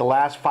been like the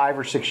last 5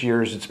 or 6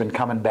 years, it's been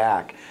coming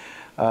back.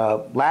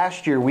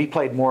 Last year, we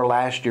played more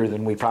last year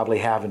than we probably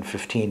have in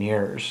 15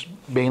 years,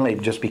 mainly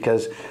just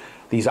because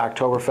these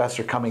Oktoberfests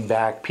are coming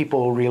back.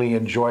 People really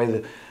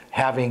enjoy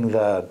having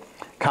the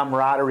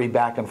camaraderie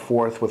back and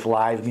forth with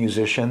live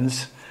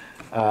musicians.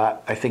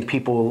 I think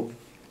people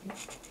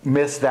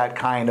miss that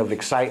kind of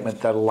excitement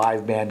that a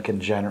live band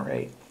can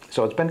generate.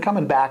 So it's been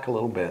coming back a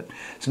little bit.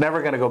 It's never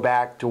going to go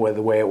back to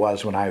the way it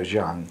was when I was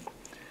young,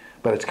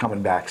 but it's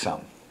coming back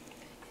some.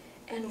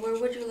 And where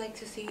would you like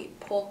to see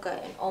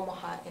polka in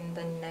Omaha in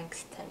the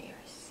next 10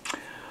 years?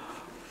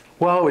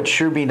 Well, it would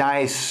sure be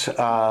nice.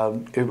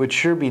 It would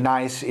sure be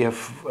nice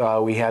if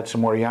we had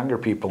some more younger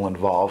people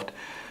involved.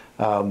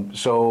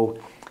 So,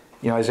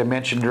 you know, as I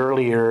mentioned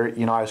earlier,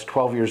 you know, I was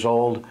 12 years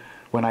old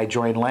when I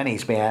joined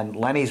Lenny's band.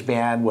 Lenny's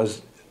band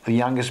was the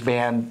youngest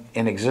band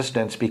in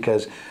existence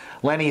because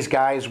Lenny's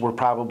guys were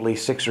probably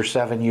 6 or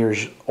 7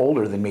 years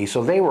older than me.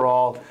 So they were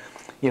all,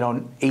 you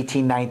know,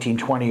 18, 19,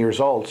 20 years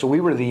old. So we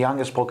were the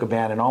youngest polka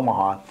band in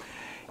Omaha.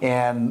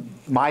 And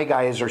my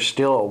guys are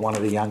still one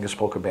of the youngest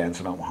polka bands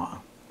in Omaha,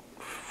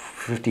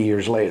 50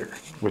 years later,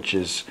 which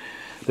is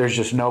there's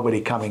just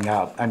nobody coming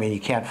up. I mean, you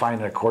can't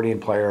find an accordion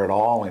player at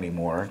all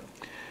anymore.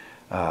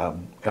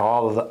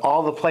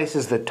 All the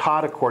places that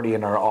taught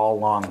accordion are all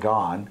long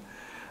gone.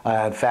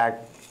 In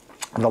fact,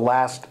 the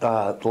last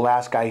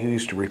guy who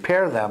used to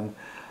repair them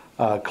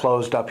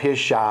closed up his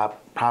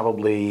shop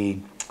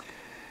probably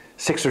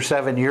 6 or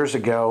 7 years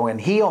ago, and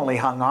he only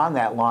hung on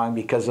that long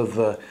because of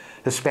the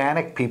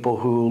Hispanic people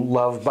who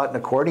love button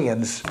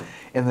accordions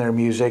in their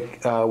music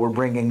were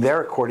bringing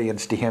their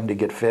accordions to him to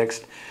get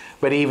fixed.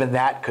 But even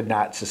that could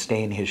not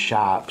sustain his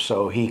shop,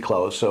 so he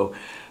closed. So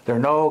there are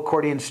no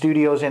accordion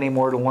studios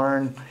anymore to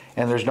learn,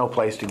 and there's no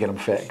place to get them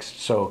fixed.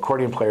 So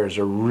accordion players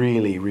are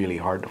really, really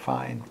hard to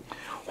find.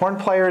 Horn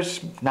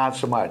players, not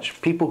so much.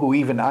 People who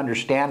even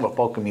understand what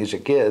polka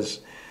music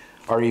is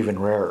are even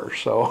rarer.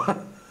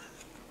 So.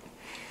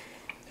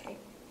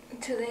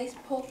 Today's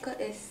polka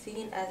is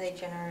seen as a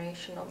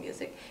generational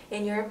music.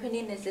 In your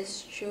opinion, is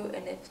this true?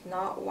 And if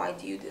not, why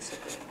do you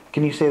disagree?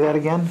 Can you say that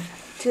again?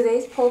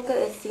 Today's polka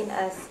is seen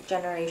as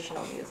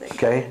generational music.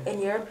 Okay.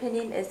 In your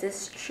opinion, is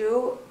this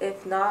true?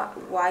 If not,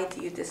 why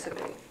do you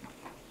disagree?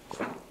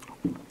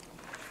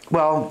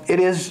 Well, it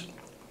is.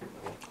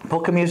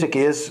 Polka music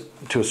is,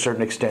 to a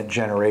certain extent,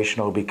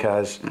 generational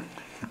because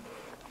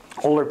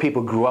older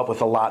people grew up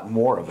with a lot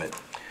more of it.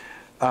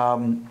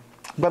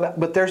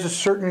 But there's a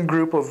certain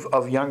group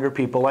of younger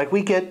people, like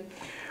we get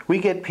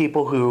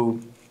people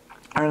who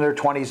are in their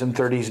 20s and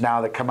 30s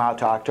now that come out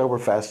to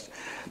Oktoberfest.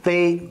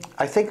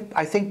 I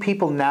think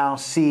people now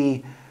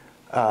see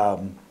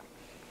the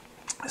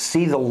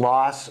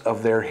loss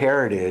of their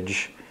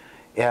heritage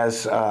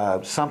as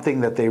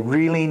something that they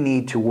really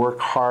need to work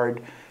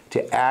hard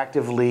to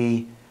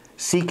actively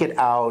seek it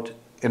out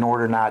in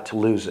order not to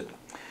lose it.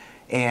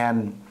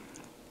 And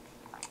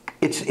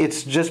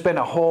it's just been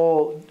a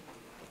whole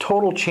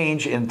total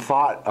change in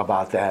thought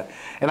about that.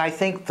 And I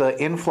think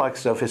the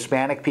influx of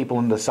Hispanic people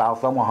into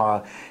South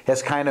Omaha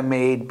has kind of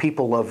made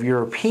people of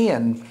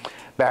European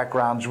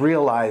backgrounds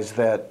realize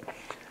that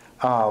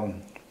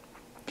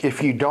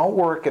if you don't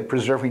work at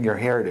preserving your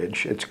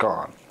heritage, it's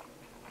gone.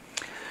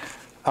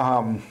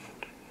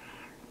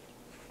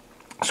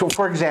 So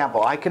for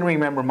example, I can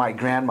remember my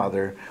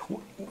grandmother.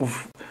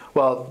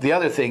 Well, the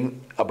other thing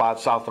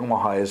about South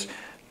Omaha is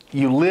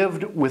you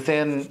lived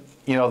within,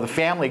 the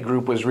family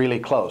group was really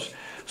close.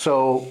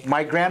 So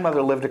my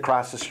grandmother lived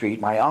across the street.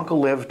 My uncle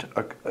lived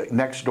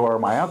next door.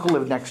 My uncle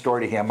lived next door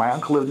to him. My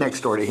uncle lived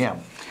next door to him.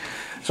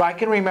 So I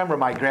can remember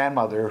my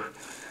grandmother,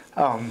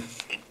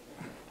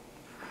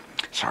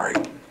 sorry.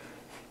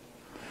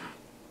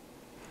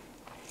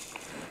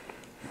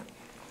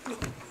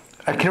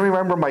 I can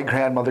remember my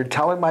grandmother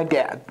telling my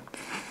dad,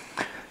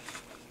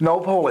 no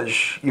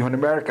Polish, you in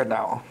America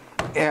now.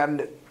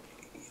 And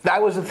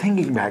that was the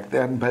thinking back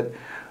then, but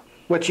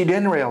what she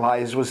didn't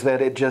realize was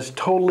that it just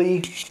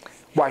totally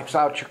wipes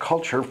out your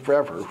culture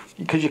forever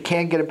because you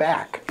can't get it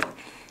back.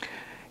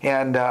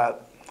 And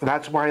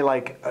that's why,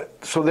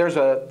 so there's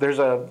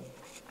a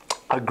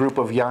group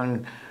of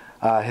young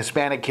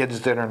Hispanic kids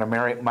that are in a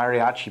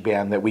mariachi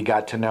band that we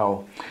got to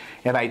know.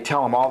 And I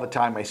tell them all the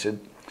time, I said,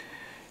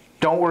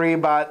 don't worry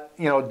about,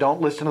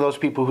 don't listen to those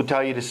people who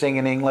tell you to sing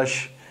in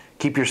English.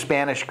 Keep your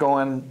Spanish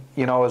going,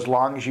 as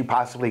long as you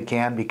possibly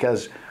can,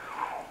 because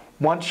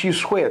once you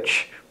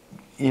switch,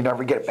 you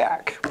never get it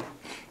back.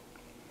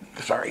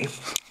 Sorry.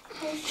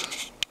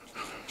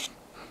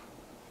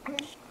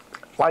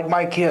 Like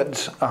my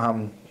kids,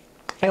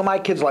 my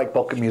kids like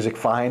polka music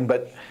fine,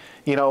 but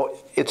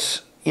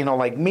it's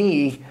like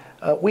me,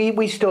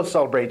 we still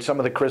celebrate some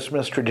of the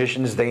Christmas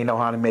traditions. They know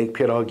how to make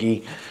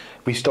pierogi.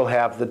 We still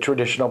have the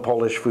traditional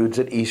Polish foods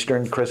at Easter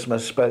and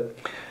Christmas, but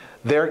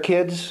their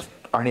kids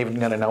aren't even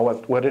going to know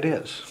what it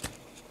is,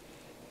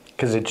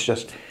 because it's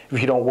just, if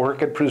you don't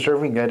work at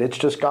preserving it, it's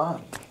just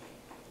gone.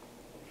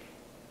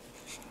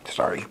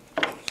 Sorry.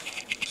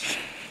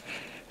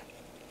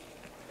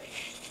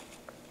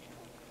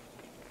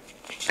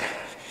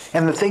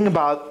 And the thing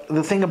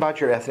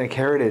about your ethnic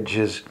heritage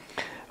is,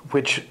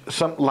 which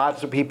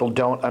lots of people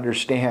don't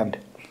understand,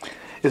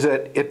 is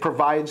that it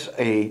provides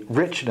a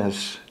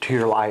richness to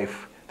your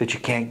life that you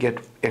can't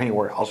get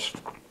anywhere else.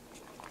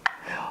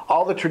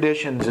 All the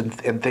traditions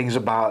and things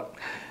about,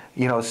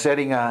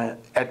 setting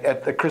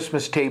at the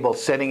Christmas table,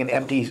 setting an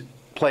empty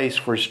place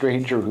for a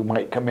stranger who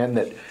might come in,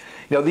 that,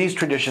 these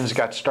traditions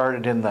got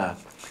started in the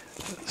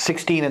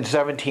 16 and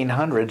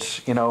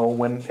 1700s,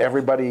 when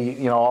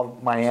everybody, all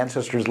my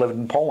ancestors lived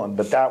in Poland,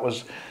 but that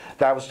was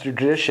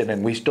tradition,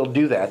 and we still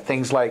do that.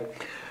 Things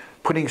like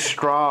putting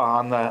straw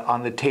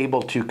on the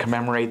table to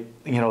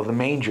commemorate, the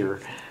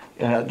manger,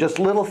 just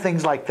little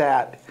things like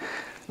that.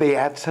 They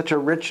add such a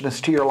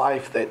richness to your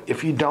life that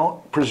if you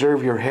don't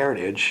preserve your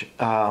heritage,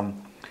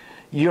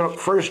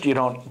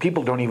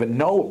 people don't even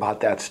know about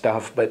that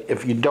stuff. But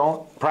if you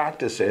don't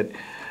practice it,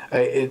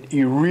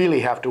 you really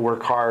have to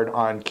work hard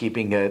on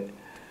keeping it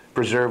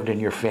preserved in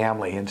your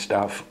family and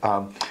stuff.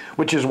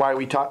 Which is why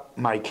we taught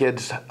our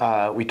kids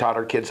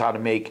how to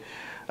make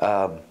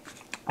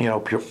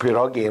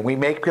pierogi, and we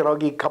make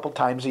pierogi a couple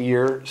times a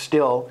year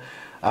still.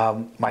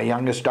 My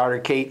youngest daughter,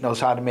 Kate, knows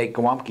how to make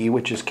guamki,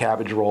 which is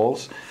cabbage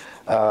rolls.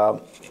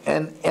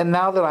 And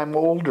now that I'm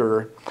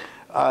older,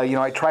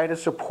 I try to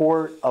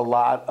support a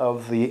lot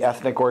of the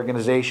ethnic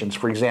organizations.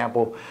 For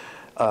example,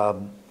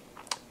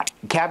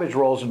 cabbage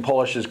rolls in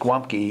Polish is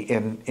guamki.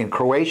 In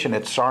Croatian,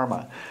 it's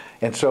sarma.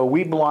 And so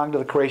we belong to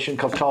the Croatian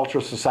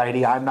Cultural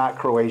Society. I'm not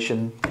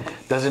Croatian.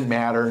 Doesn't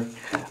matter.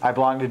 I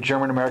belong to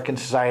German American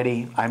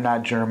Society. I'm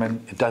not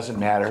German. It doesn't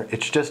matter.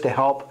 It's just to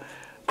help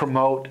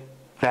promote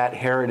that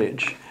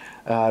heritage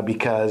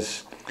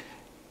because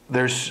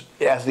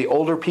as the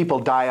older people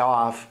die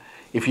off,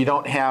 if you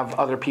don't have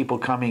other people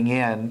coming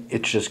in,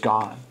 it's just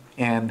gone.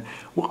 And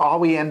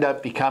all we end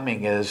up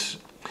becoming is,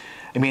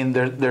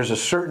 there's a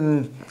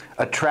certain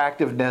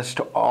attractiveness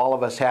to all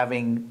of us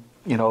having,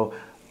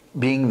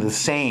 being the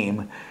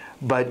same,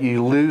 but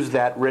you lose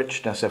that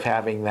richness of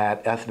having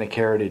that ethnic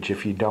heritage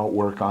if you don't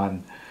work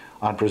on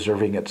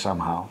preserving it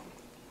somehow.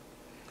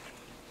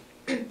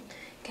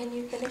 Can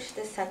you finish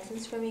this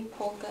sentence for me?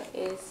 Polka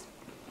is?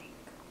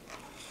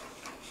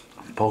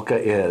 Polka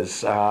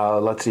is.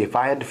 Let's see, if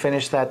I had to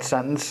finish that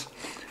sentence.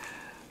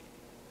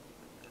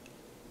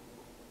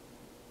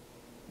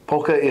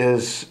 Polka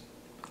is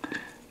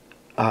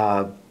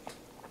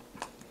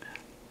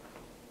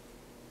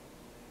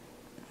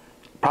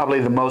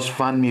probably the most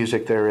fun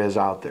music there is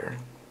out there.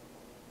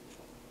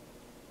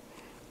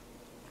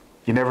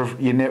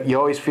 You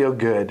always feel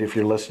good if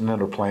you're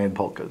listening or playing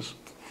polkas.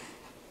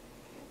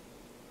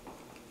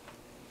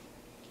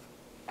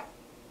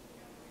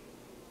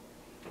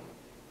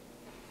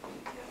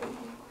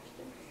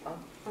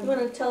 You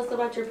want to tell us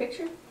about your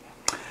picture?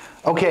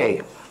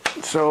 Okay,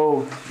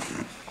 so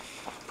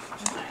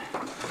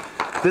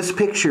this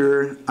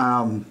picture.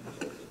 Will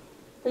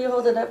you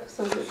hold it up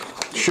so that?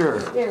 Sure.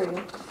 There we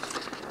go.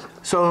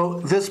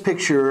 So this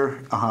picture,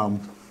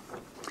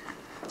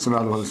 it's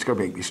another one that's going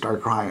to make me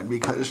start crying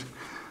because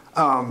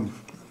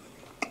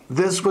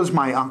this was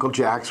my Uncle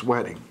Jack's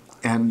wedding.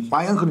 And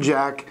my Uncle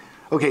Jack,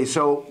 okay,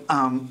 so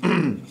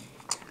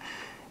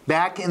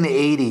back in the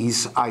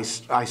 80s,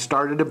 I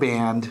started a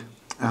band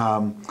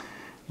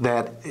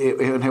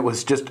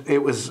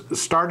it was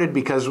started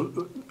because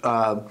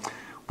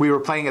we were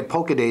playing at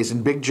Polka Days,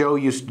 and Big Joe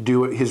used to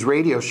do his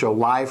radio show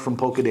live from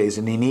Polka Days,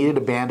 and he needed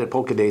a band at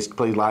Polka Days to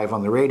play live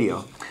on the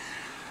radio.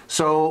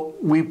 So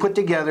we put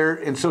together,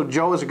 and so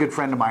Joe is a good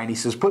friend of mine. He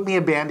says, put me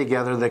a band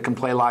together that can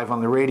play live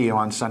on the radio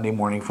on Sunday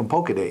morning from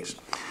Polka Days.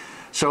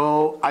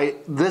 So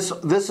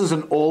this is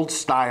an old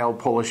style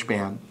Polish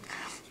band.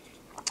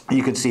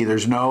 You can see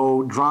there's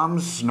no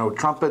drums, no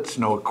trumpets,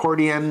 no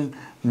accordion,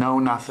 no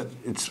nothing.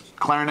 It's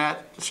clarinet,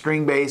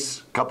 string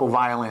bass, couple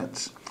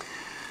violins.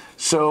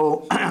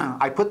 So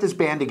I put this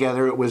band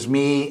together. It was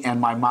me and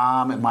my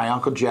mom and my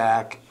Uncle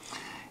Jack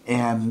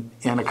and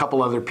a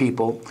couple other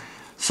people.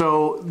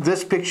 So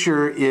this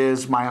picture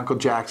is my Uncle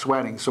Jack's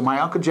wedding. So my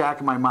Uncle Jack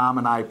and my mom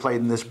and I played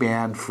in this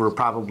band for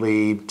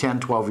probably 10,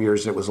 12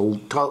 years. It was a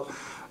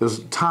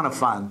ton of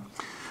fun.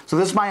 So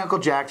this is my Uncle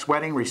Jack's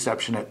wedding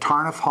reception at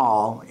Tarnoff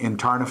Hall in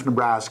Tarnoff,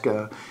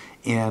 Nebraska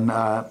in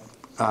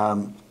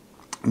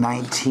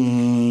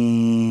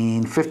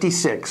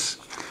 1956.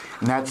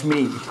 And that's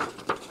me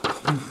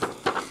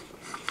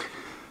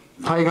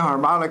playing a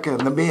harmonica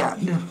in the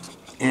band.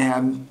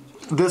 And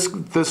this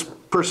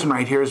person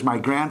right here is my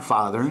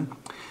grandfather.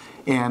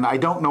 And I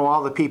don't know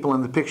all the people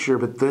in the picture,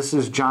 but this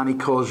is Johnny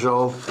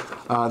Kozel.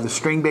 The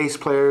string bass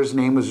player's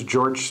name was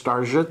George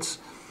Starzyc.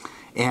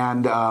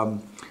 And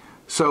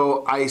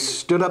so I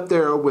stood up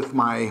there with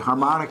my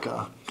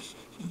harmonica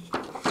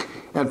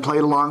and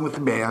played along with the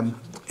band.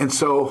 And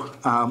so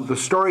the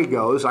story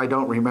goes, I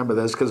don't remember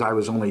this because I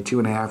was only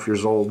 2.5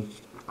 years old.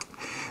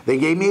 They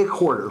gave me a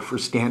quarter for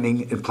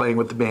standing and playing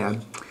with the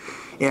band.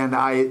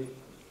 And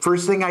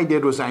first thing I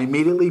did was I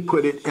immediately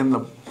put it in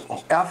the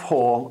F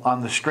hole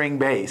on the string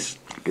bass,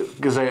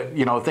 because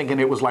thinking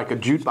it was like a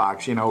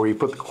jukebox, where you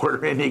put the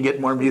quarter in and you get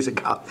more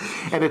music out.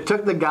 And it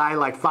took the guy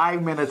like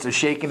 5 minutes of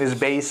shaking his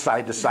bass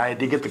side to side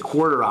to get the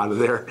quarter out of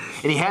there,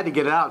 and he had to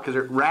get it out because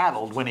it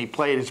rattled when he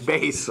played his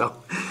bass. So,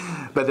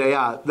 but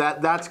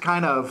that's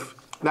kind of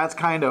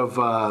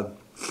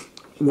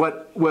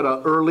what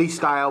an early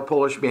style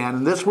Polish band.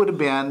 And this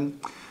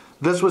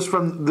was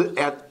from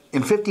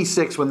in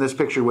 '56 when this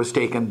picture was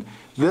taken.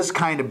 This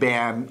kind of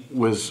band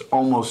was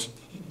almost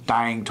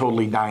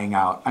totally dying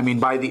out. I mean,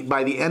 by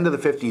the end of the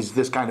 50s,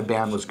 this kind of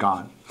band was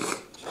gone.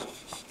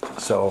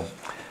 So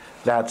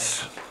that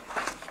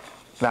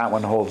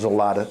one holds a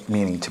lot of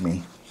meaning to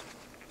me.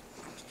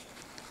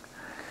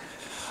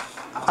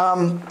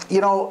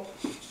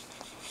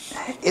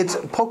 It's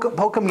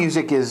polka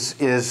music is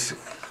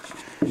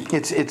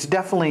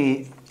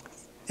definitely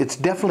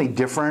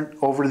different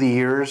over the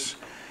years.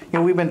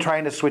 We've been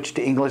trying to switch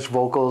to English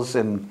vocals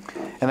and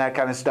that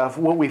kind of stuff.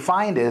 What we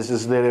find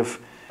is that if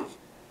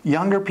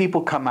younger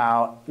people come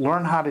out,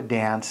 learn how to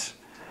dance,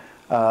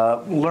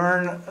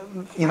 learn,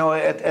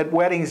 at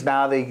weddings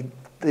now they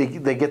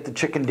get the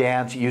chicken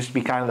dance. It used to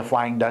be kind of the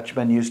Flying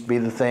Dutchman, used to be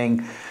the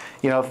thing.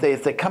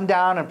 If they come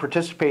down and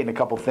participate in a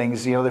couple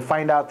things, they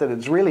find out that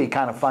it's really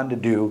kind of fun to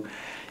do.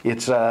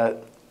 It's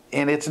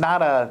it's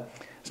not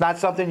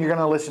something you're going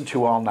to listen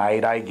to all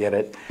night. I get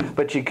it,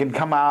 but you can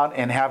come out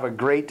and have a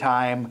great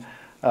time,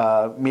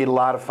 meet a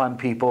lot of fun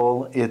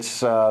people.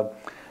 It's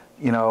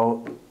you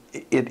know,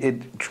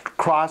 it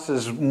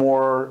crosses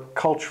more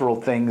cultural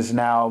things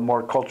now,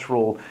 more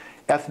cultural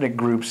ethnic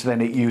groups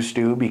than it used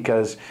to,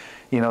 because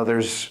you know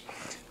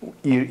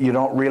you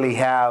don't really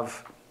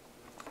have,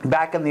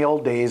 back in the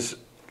old days,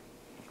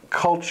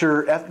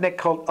 ethnic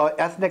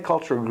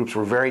cultural groups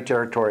were very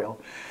territorial.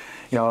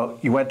 You know,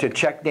 you went to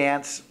Czech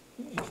dance,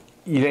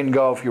 you didn't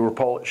go if you were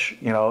Polish.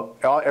 You know,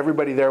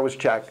 everybody there was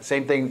Czech.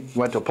 Same thing, you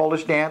went to a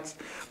Polish dance,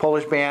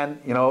 Polish band,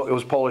 you know, it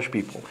was Polish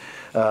people.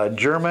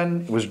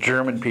 German was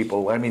German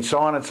people. I mean, so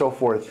on and so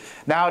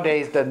forth.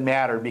 Nowadays, it doesn't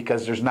matter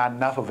because there's not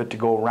enough of it to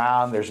go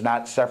around. There's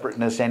not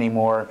separateness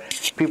anymore.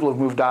 People have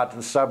moved out to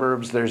the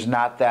suburbs. There's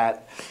not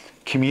that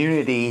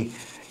community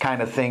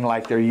kind of thing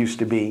like there used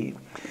to be.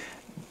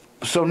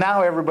 So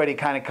now everybody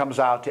kind of comes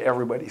out to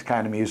everybody's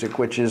kind of music,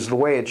 which is the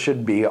way it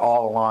should be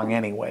all along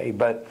anyway.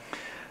 But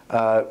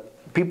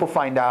people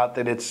find out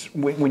that it's,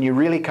 when you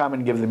really come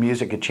and give the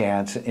music a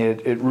chance,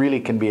 it really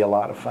can be a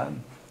lot of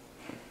fun.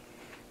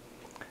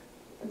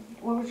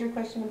 What was your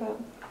question about?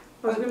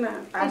 I was gonna Can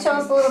you ask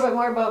tell us a little bit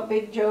more about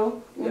Big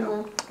Joe?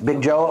 Yeah. Big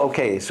Joe,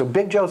 okay, so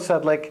Big Joe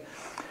Sudlick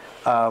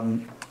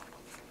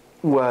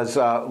was,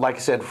 like I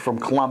said, from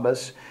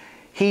Columbus.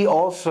 He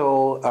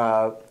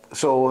also,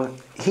 so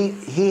he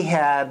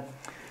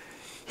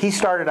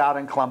started out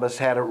in Columbus,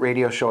 had a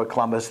radio show at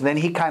Columbus, and then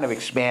he kind of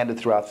expanded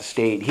throughout the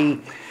state. He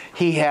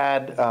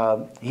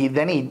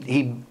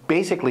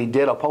basically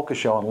did a polka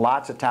show in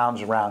lots of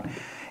towns around.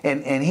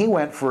 And he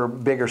went for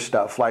bigger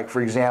stuff. Like,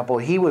 for example,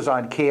 he was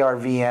on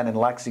KRVN in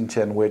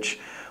Lexington, which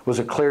was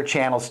a clear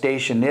channel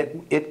station.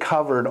 It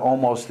covered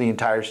almost the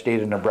entire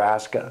state of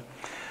Nebraska.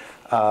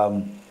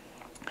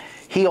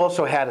 He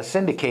also had a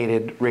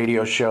syndicated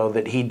radio show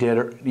that he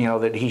did, you know,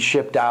 that he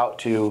shipped out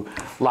to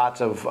lots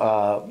of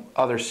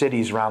other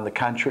cities around the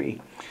country.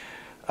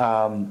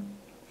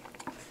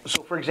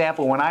 So, for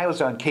example, when I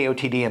was on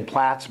KOTD in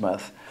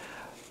Plattsmouth,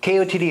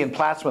 KOTD in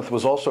Plattsmouth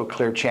was also a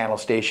clear channel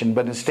station,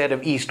 but instead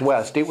of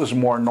east-west, it was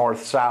more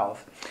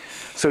north-south.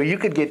 So you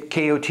could get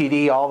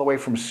KOTD all the way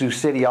from Sioux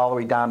City all the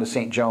way down to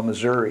St. Joe,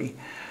 Missouri.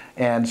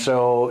 And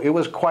so it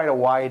was quite a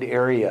wide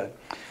area.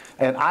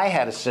 And I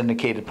had a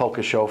syndicated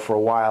polka show for a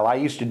while. I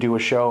used to do a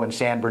show in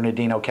San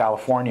Bernardino,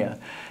 California,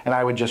 and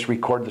I would just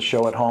record the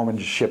show at home and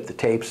just ship the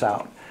tapes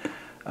out.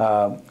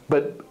 And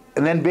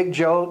then Big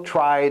Joe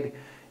tried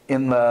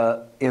in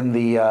the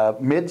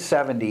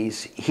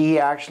mid-'70s. He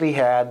actually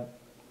had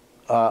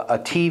a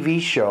TV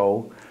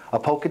show, a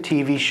polka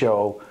TV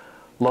show,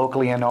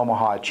 locally in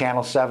Omaha.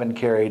 Channel 7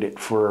 carried it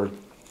for,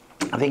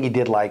 I think he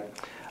did like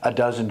a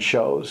dozen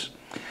shows.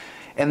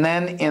 And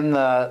then in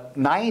the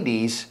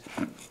 90s,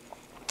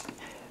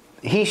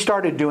 he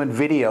started doing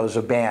videos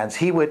of bands.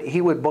 He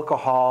would book a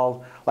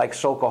hall, like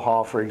Sokol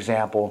Hall, for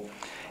example,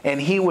 and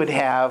he would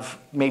have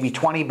maybe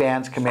 20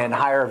 bands come in,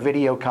 hire a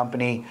video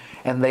company,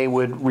 and they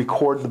would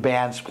record the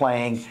bands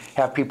playing,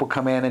 have people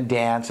come in and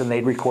dance, and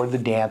they'd record the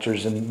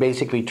dancers and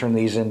basically turn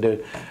these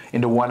into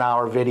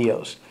 1-hour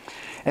videos.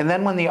 And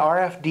then when the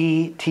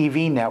RFD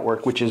TV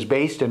network, which is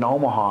based in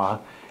Omaha,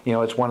 you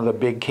know, it's one of the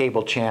big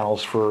cable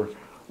channels for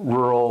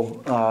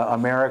rural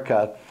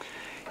America,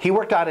 he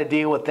worked out a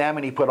deal with them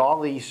and he put all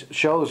these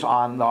shows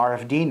on the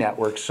RFD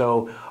network.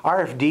 So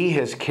RFD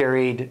has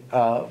carried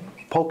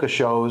polka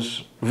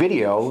shows,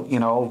 video, you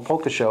know,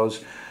 polka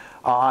shows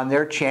on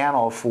their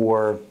channel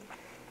for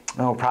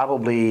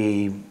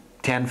probably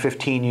 10,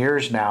 15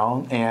 years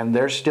now, and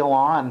they're still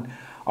on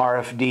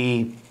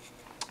RFD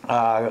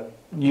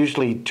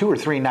usually 2 or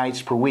 3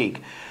 nights per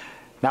week.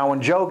 Now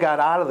when Joe got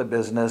out of the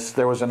business,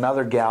 there was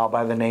another gal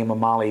by the name of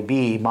Molly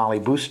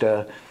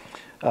Busta,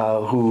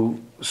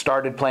 who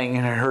started playing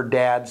in her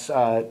dad's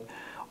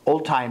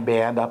old-time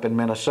band up in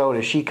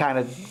Minnesota. She kind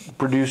of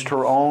produced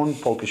her own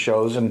polka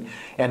shows and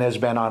has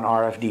been on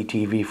RFD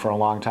TV for a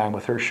long time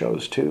with her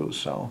shows too.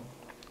 So.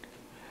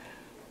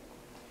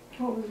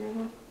 What was your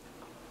name?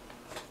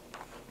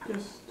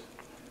 Just,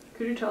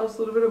 could you tell us a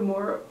little bit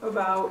more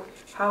about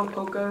how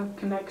polka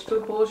connects to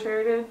the Polish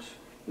heritage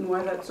and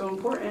why that's so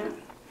important?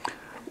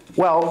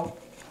 Well,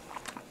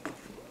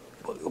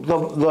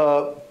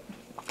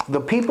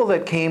 the people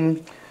that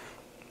came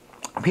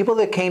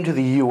to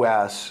the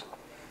U.S.,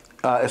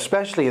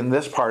 especially in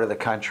this part of the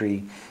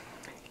country,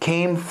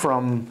 came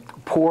from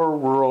poor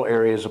rural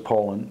areas of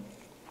Poland,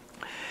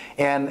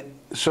 and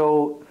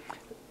so,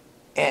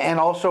 and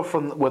also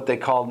from what they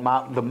called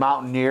the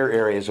mountaineer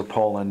areas of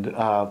Poland,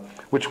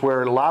 which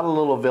were a lot of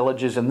little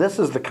villages, and this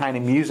is the kind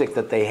of music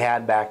that they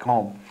had back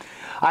home.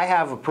 I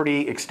have a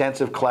pretty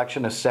extensive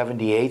collection of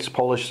 78s,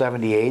 Polish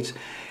 78s,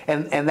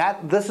 and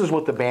this is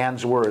what the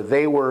bands were.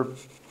 They were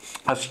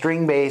a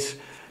string bass,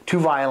 2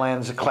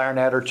 violins, a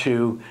clarinet or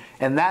 2,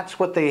 and that's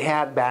what they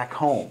had back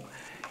home.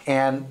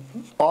 And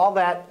all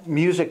that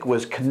music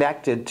was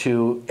connected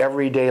to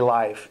everyday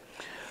life.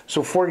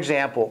 So for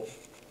example,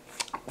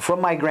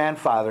 from my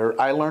grandfather,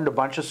 I learned a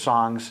bunch of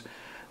songs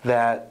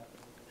that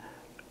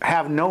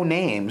have no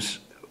names,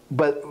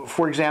 but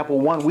for example,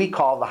 one we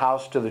call the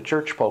house to the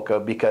church polka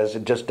because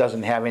it just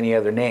doesn't have any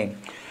other name.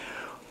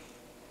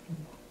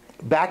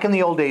 Back in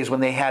the old days when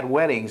they had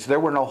weddings, there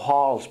were no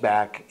halls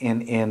back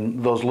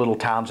in those little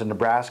towns in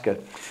Nebraska.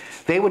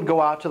 They would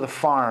go out to the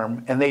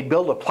farm and they'd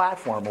build a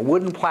platform, a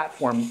wooden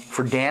platform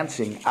for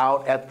dancing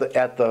out at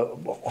the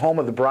home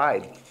of the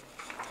bride.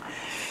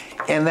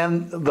 And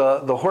then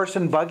the horse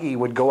and buggy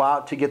would go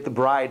out to get the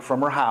bride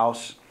from her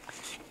house,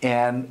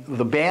 and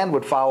the band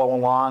would follow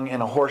along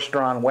in a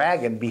horse-drawn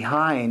wagon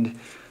behind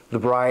the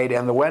bride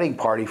and the wedding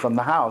party from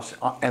the house.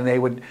 And they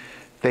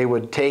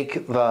would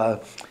take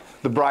the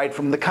bride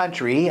from the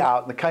country,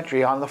 out in the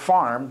country on the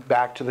farm,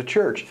 back to the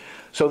church.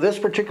 So this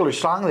particular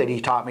song that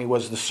he taught me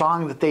was the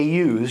song that they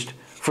used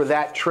for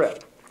that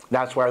trip.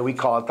 That's why we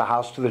call it the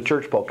House to the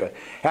Church Polka. It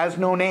has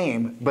no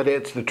name, but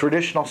it's the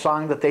traditional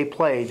song that they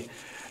played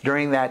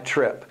during that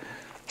trip.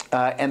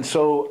 And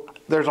so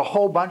there's a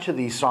whole bunch of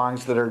these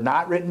songs that are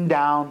not written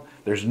down.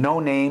 There's no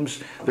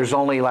names. There's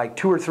only like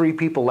 2 or 3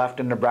 people left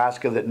in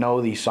Nebraska that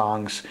know these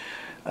songs,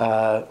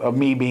 of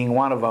me being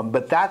one of them.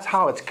 But that's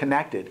how it's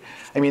connected.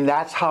 I mean,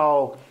 that's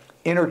how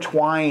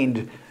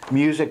intertwined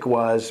music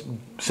was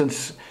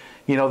since,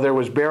 you know, there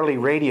was barely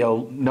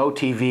radio, no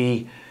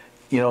TV.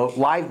 You know,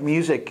 live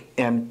music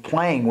and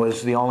playing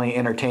was the only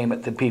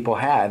entertainment that people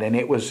had, and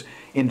it was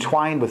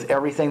entwined with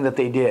everything that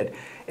they did.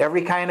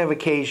 Every kind of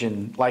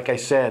occasion, like I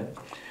said,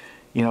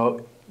 you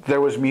know, there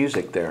was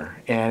music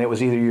there, and it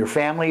was either your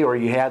family or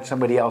you had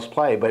somebody else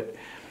play. But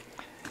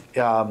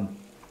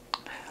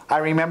I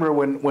remember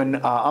when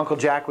Uncle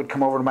Jack would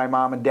come over to my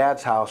mom and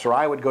dad's house, or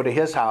I would go to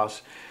his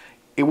house,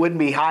 it wouldn't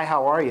be, "Hi,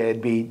 how are you?"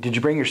 It'd be, "Did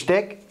you bring your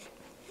stick?"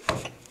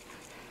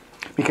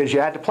 Because you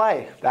had to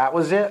play. That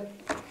was it.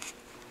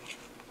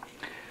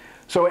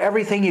 So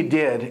everything you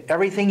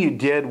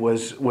did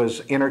was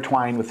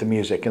intertwined with the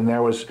music, and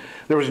there was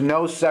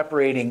no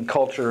separating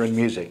culture and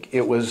music.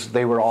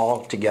 They were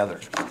all together.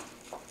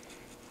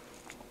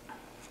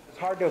 It's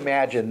hard to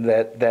imagine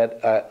that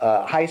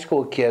a high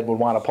school kid would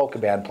want a polka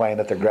band playing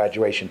at their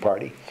graduation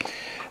party.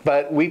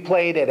 But we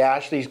played at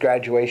Ashley's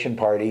graduation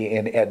party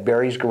at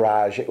Barry's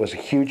garage. It was a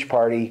huge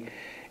party.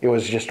 It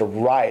was just a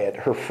riot.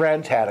 Her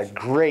friends had a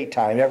great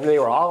time. They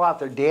were all out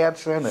there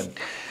dancing,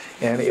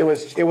 and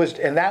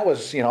that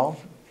was, you know,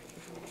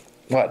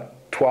 what,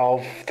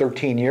 12,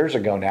 13 years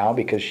ago now,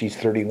 because she's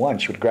 31.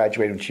 She would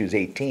graduate when she was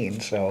 18,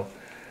 so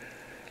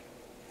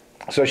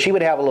she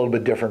would have a little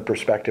bit different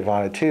perspective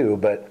on it too.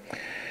 But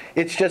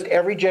it's just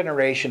every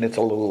generation it's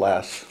a little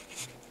less.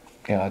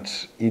 You know,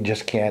 you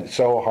just can't. It's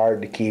so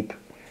hard to keep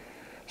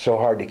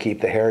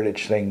the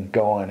heritage thing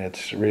going.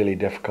 It's really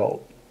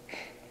difficult.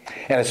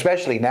 And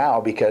especially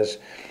now because,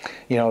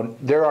 you know,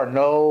 there are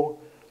no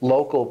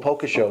local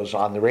polka shows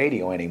on the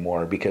radio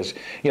anymore, because,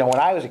 you know, when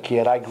I was a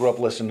kid, I grew up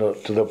listening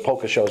to the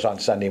polka shows on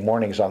Sunday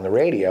mornings on the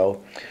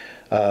radio,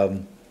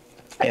 and,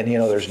 you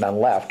know, there's none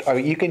left. I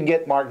mean, you can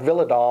get Mark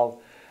Villadal,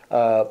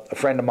 a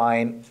friend of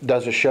mine,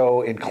 does a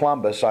show in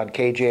Columbus on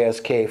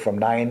KJSK from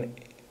 9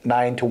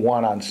 to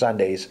 1 on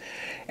Sundays,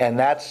 and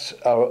that's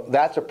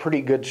a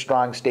pretty good,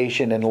 strong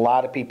station, and a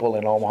lot of people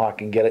in Omaha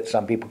can get it.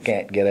 Some people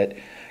can't get it.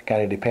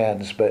 Kind of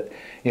depends, but,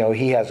 you know,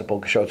 he has a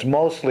polka show. It's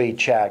mostly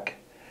Czech.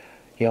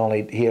 He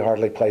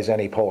hardly plays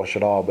any Polish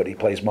at all, but he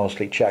plays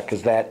mostly Czech,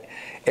 because that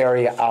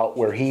area out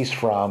where he's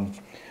from,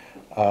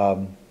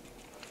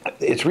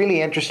 it's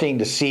really interesting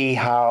to see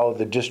how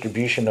the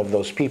distribution of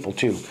those people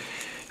too.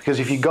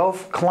 Because if you go,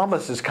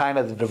 Columbus is kind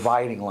of the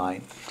dividing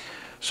line.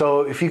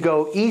 So if you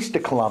go east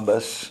of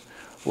Columbus,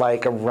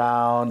 like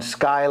around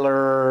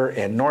Schuyler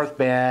and North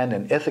Bend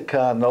and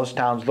Ithaca and those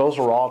towns, those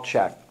are all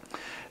Czech.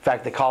 In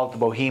fact, they call it the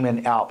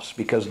Bohemian Alps,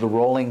 because the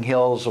rolling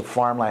hills of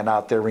farmland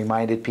out there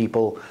reminded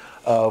people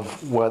of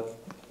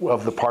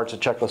the parts of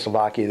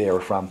Czechoslovakia they were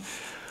from.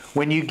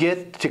 When you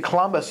get to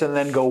Columbus and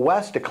then go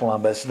west to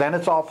Columbus, then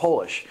it's all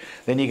Polish.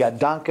 Then you got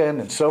Duncan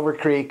and Silver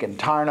Creek and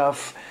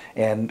Tarnow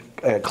and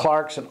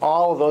Clarks, and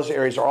all of those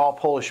areas are all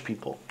Polish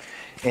people.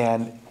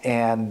 And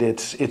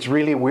it's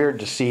really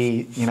weird to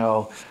see, you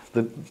know,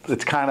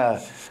 it's kind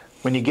of,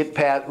 when you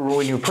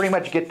pretty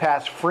much get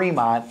past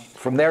Fremont,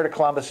 from there to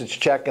Columbus it's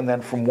Czech, and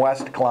then from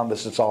west to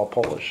Columbus it's all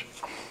Polish.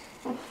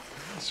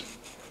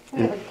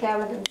 We have a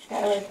cabin in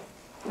Schuyler,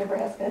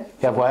 Nebraska.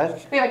 You have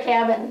what? We have a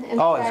cabin in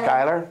Oh, in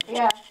Schuyler?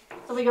 Yeah.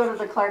 So we go to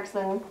the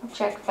Clarkson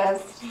Czech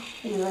Fest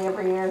usually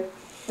every year.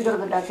 We go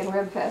to the Duck and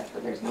Rib Fest,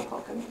 but there's no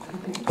polka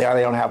music. Yeah,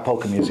 they don't have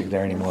polka music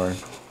there anymore.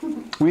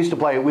 We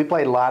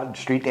played a lot of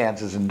street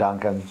dances in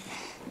Duncan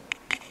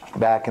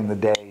back in the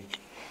day.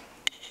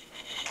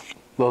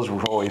 Those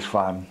were always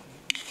fun.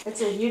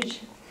 It's a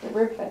huge, the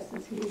Rib Fest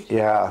is huge.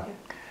 Yeah.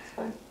 It's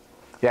fun.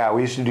 Yeah,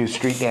 we used to do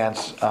street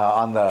dance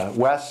on the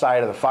west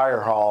side of the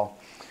fire hall.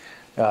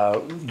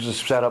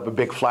 Just set up a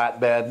big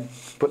flatbed,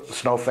 put the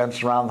snow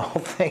fence around the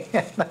whole thing,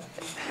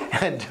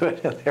 and do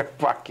it in their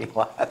parking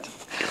lot.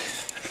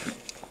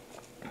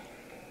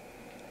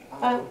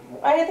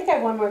 I think I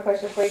have one more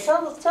question for you.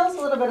 Tell us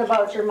a little bit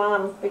about your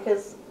mom,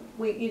 because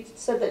you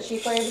said that she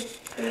played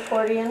the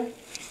accordion,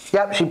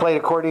 Yep, she played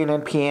accordion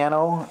and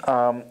piano.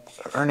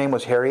 Her name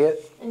was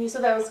Harriet. and you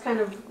said that was kind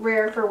of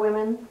rare for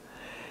women.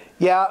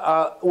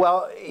 Yeah,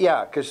 well,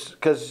 yeah,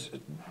 because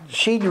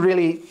she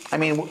really, I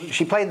mean,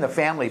 she played in the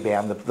family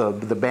band.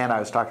 The band I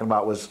was talking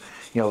about was,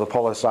 the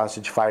Polish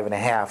Sausage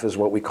 5½, is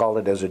what we called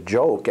it as a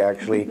joke,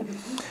 actually,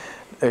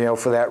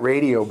 for that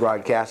radio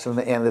broadcast.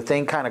 And the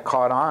thing kind of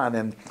caught on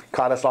and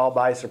caught us all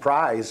by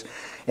surprise.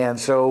 And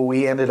so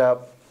we ended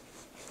up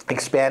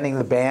expanding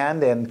the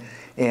band and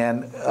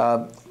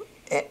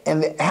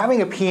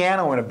having a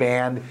piano in a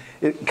band,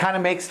 it kind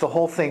of makes the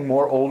whole thing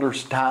more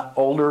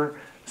older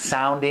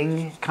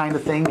sounding kind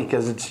of thing,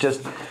 because it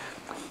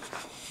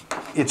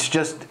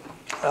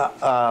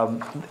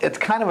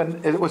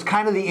was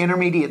kind of the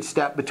intermediate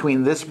step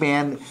between this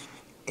band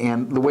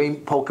and the way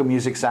polka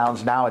music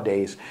sounds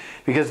nowadays,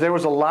 because there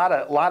was a lot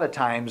of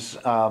times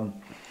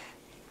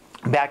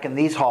back in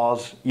these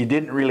halls you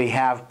didn't really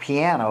have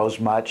pianos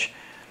much,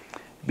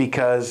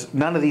 because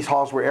none of these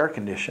halls were air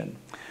conditioned.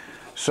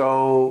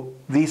 So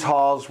these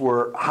halls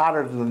were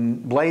hotter than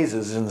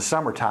blazes in the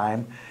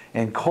summertime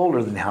and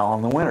colder than hell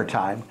in the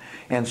wintertime.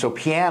 And so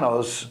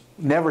pianos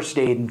never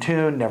stayed in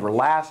tune, never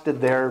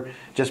lasted there,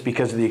 just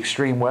because of the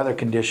extreme weather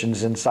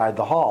conditions inside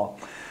the hall.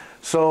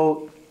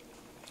 So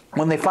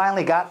when they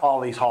finally got all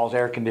these halls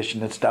air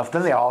conditioned and stuff,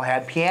 then they all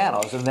had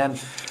pianos. And then,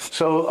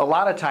 so a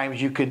lot of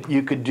times you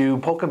could do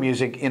polka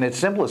music in its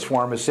simplest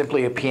form as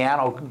simply a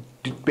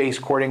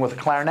piano-based chording with a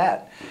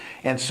clarinet.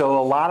 And so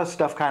a lot of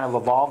stuff kind of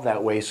evolved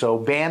that way. So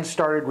bands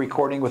started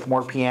recording with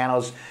more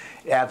pianos,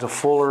 adds a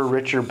fuller,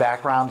 richer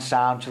background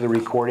sound to the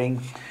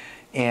recording.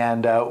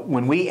 And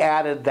when we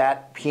added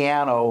that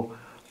piano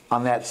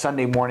on that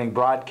Sunday morning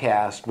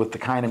broadcast with the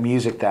kind of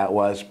music that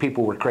was,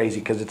 people were crazy,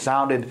 because it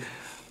sounded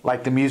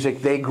like the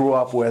music they grew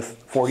up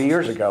with 40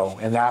 years ago,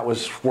 and that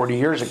was 40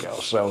 years ago.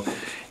 So,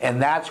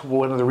 and that's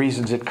one of the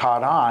reasons it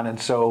caught on. And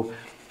so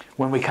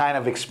when we kind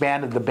of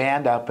expanded the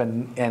band up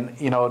and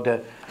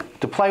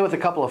to play with a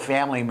couple of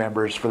family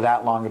members for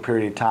that long a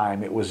period of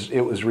time, it was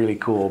really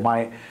cool.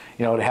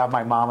 To have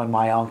my mom and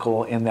my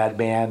uncle in that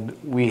band,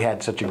 we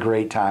had such a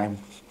great time.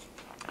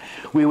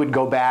 We would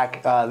go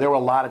back, there were a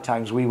lot of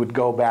times we would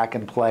go back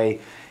and play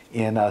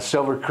in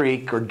Silver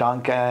Creek or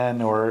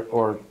Duncan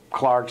or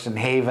Clark's and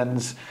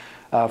Havens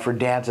for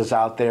dances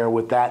out there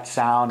with that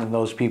sound, and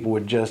those people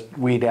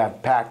we'd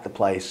have packed the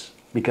place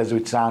because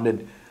it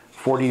sounded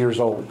 40 years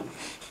old.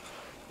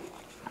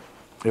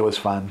 It was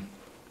fun.